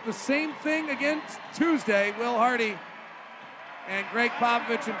do the same thing again Tuesday. Will Hardy and Greg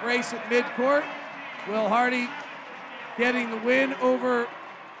Popovich embrace at midcourt. Will Hardy getting the win over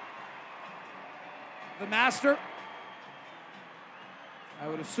the Master. I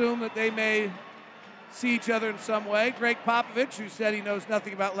would assume that they may see each other in some way. Greg Popovich, who said he knows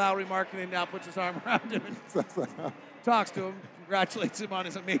nothing about Lowry Markkanen, now puts his arm around him and talks to him, congratulates him on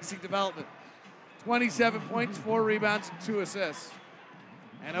his amazing development. 27 points, 4 rebounds, and 2 assists.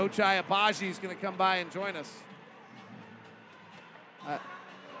 And Ochai Agbaji is going to come by and join us.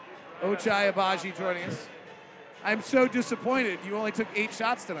 Ochai Agbaji joining us. I'm so disappointed. You only took 8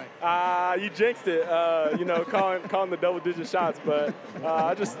 shots tonight. You jinxed it, calling the double-digit shots. But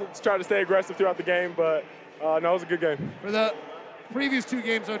I just tried to stay aggressive throughout the game. But, no, it was a good game. For the previous 2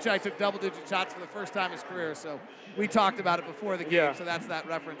 games, Ochai took double-digit shots for the first time in his career. So we talked about it before the game, so that's that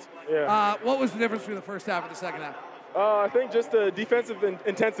reference. Yeah. What was the difference between the first half and the second half? I think just the defensive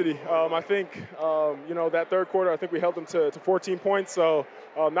intensity. I think, that third quarter, I think we held them to 14 points. So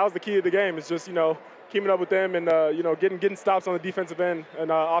that was the key of the game. It's just, keeping up with them and, getting stops on the defensive end, and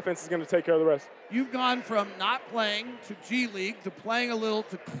offense is going to take care of the rest. You've gone from not playing to G League to playing a little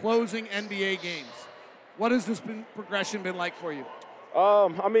to closing NBA games. What has this progression been like for you?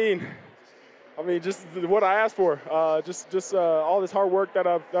 I mean, just what I asked for. Just all this hard work that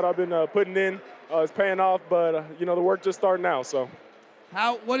I've been putting in is paying off, but the work just started now. So,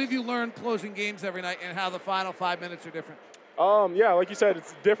 what have you learned closing games every night, and how the final 5 minutes are different? Yeah, like you said,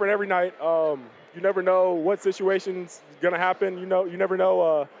 it's different every night. You never know what situation's gonna happen. You never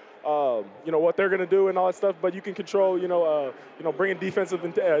know, what they're gonna do and all that stuff. But you can control, bringing defensive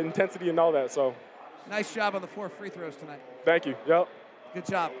intensity and all that. So, nice job on the 4 free throws tonight. Thank you. Yep. Good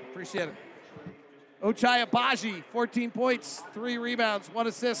job. Appreciate it. Ochai Agbaji, 14 points, 3 rebounds, 1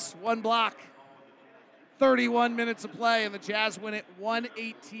 assist, 1 block. 31 minutes of play, and the Jazz win it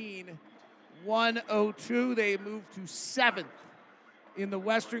 118-102. They move to 7th in the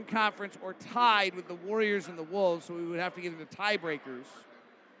Western Conference, or tied with the Warriors and the Wolves, so we would have to get into tiebreakers.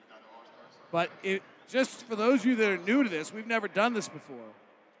 But just for those of you that are new to this, we've never done this before.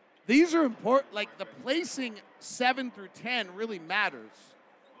 These are important. Like the placing 7 through 10 really matters.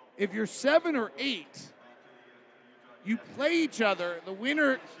 If you're 7 or 8, you play each other. The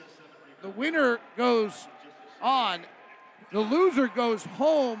winner goes on. The loser goes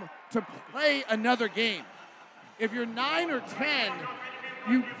home to play another game. If you're 9 or 10,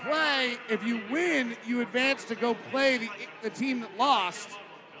 you play. If you win, you advance to go play the team that lost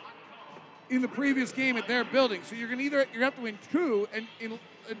in the previous game at their building. So you have to win 2, and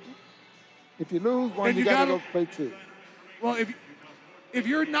if you lose one, you got to go play 2. Well, if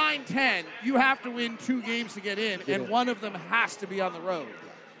you're 9-10, you have to win 2 games to get in, one of them has to be on the road.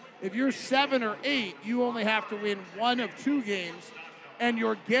 If you're 7 or 8, you only have to win 1 of 2 games, and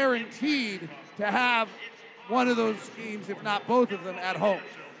you're guaranteed to have one of those games, if not both of them, at home.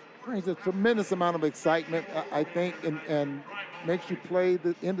 Brings a tremendous amount of excitement, I think, and makes you play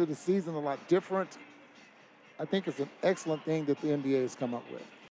the end of the season a lot different. I think it's an excellent thing that the NBA has come up with.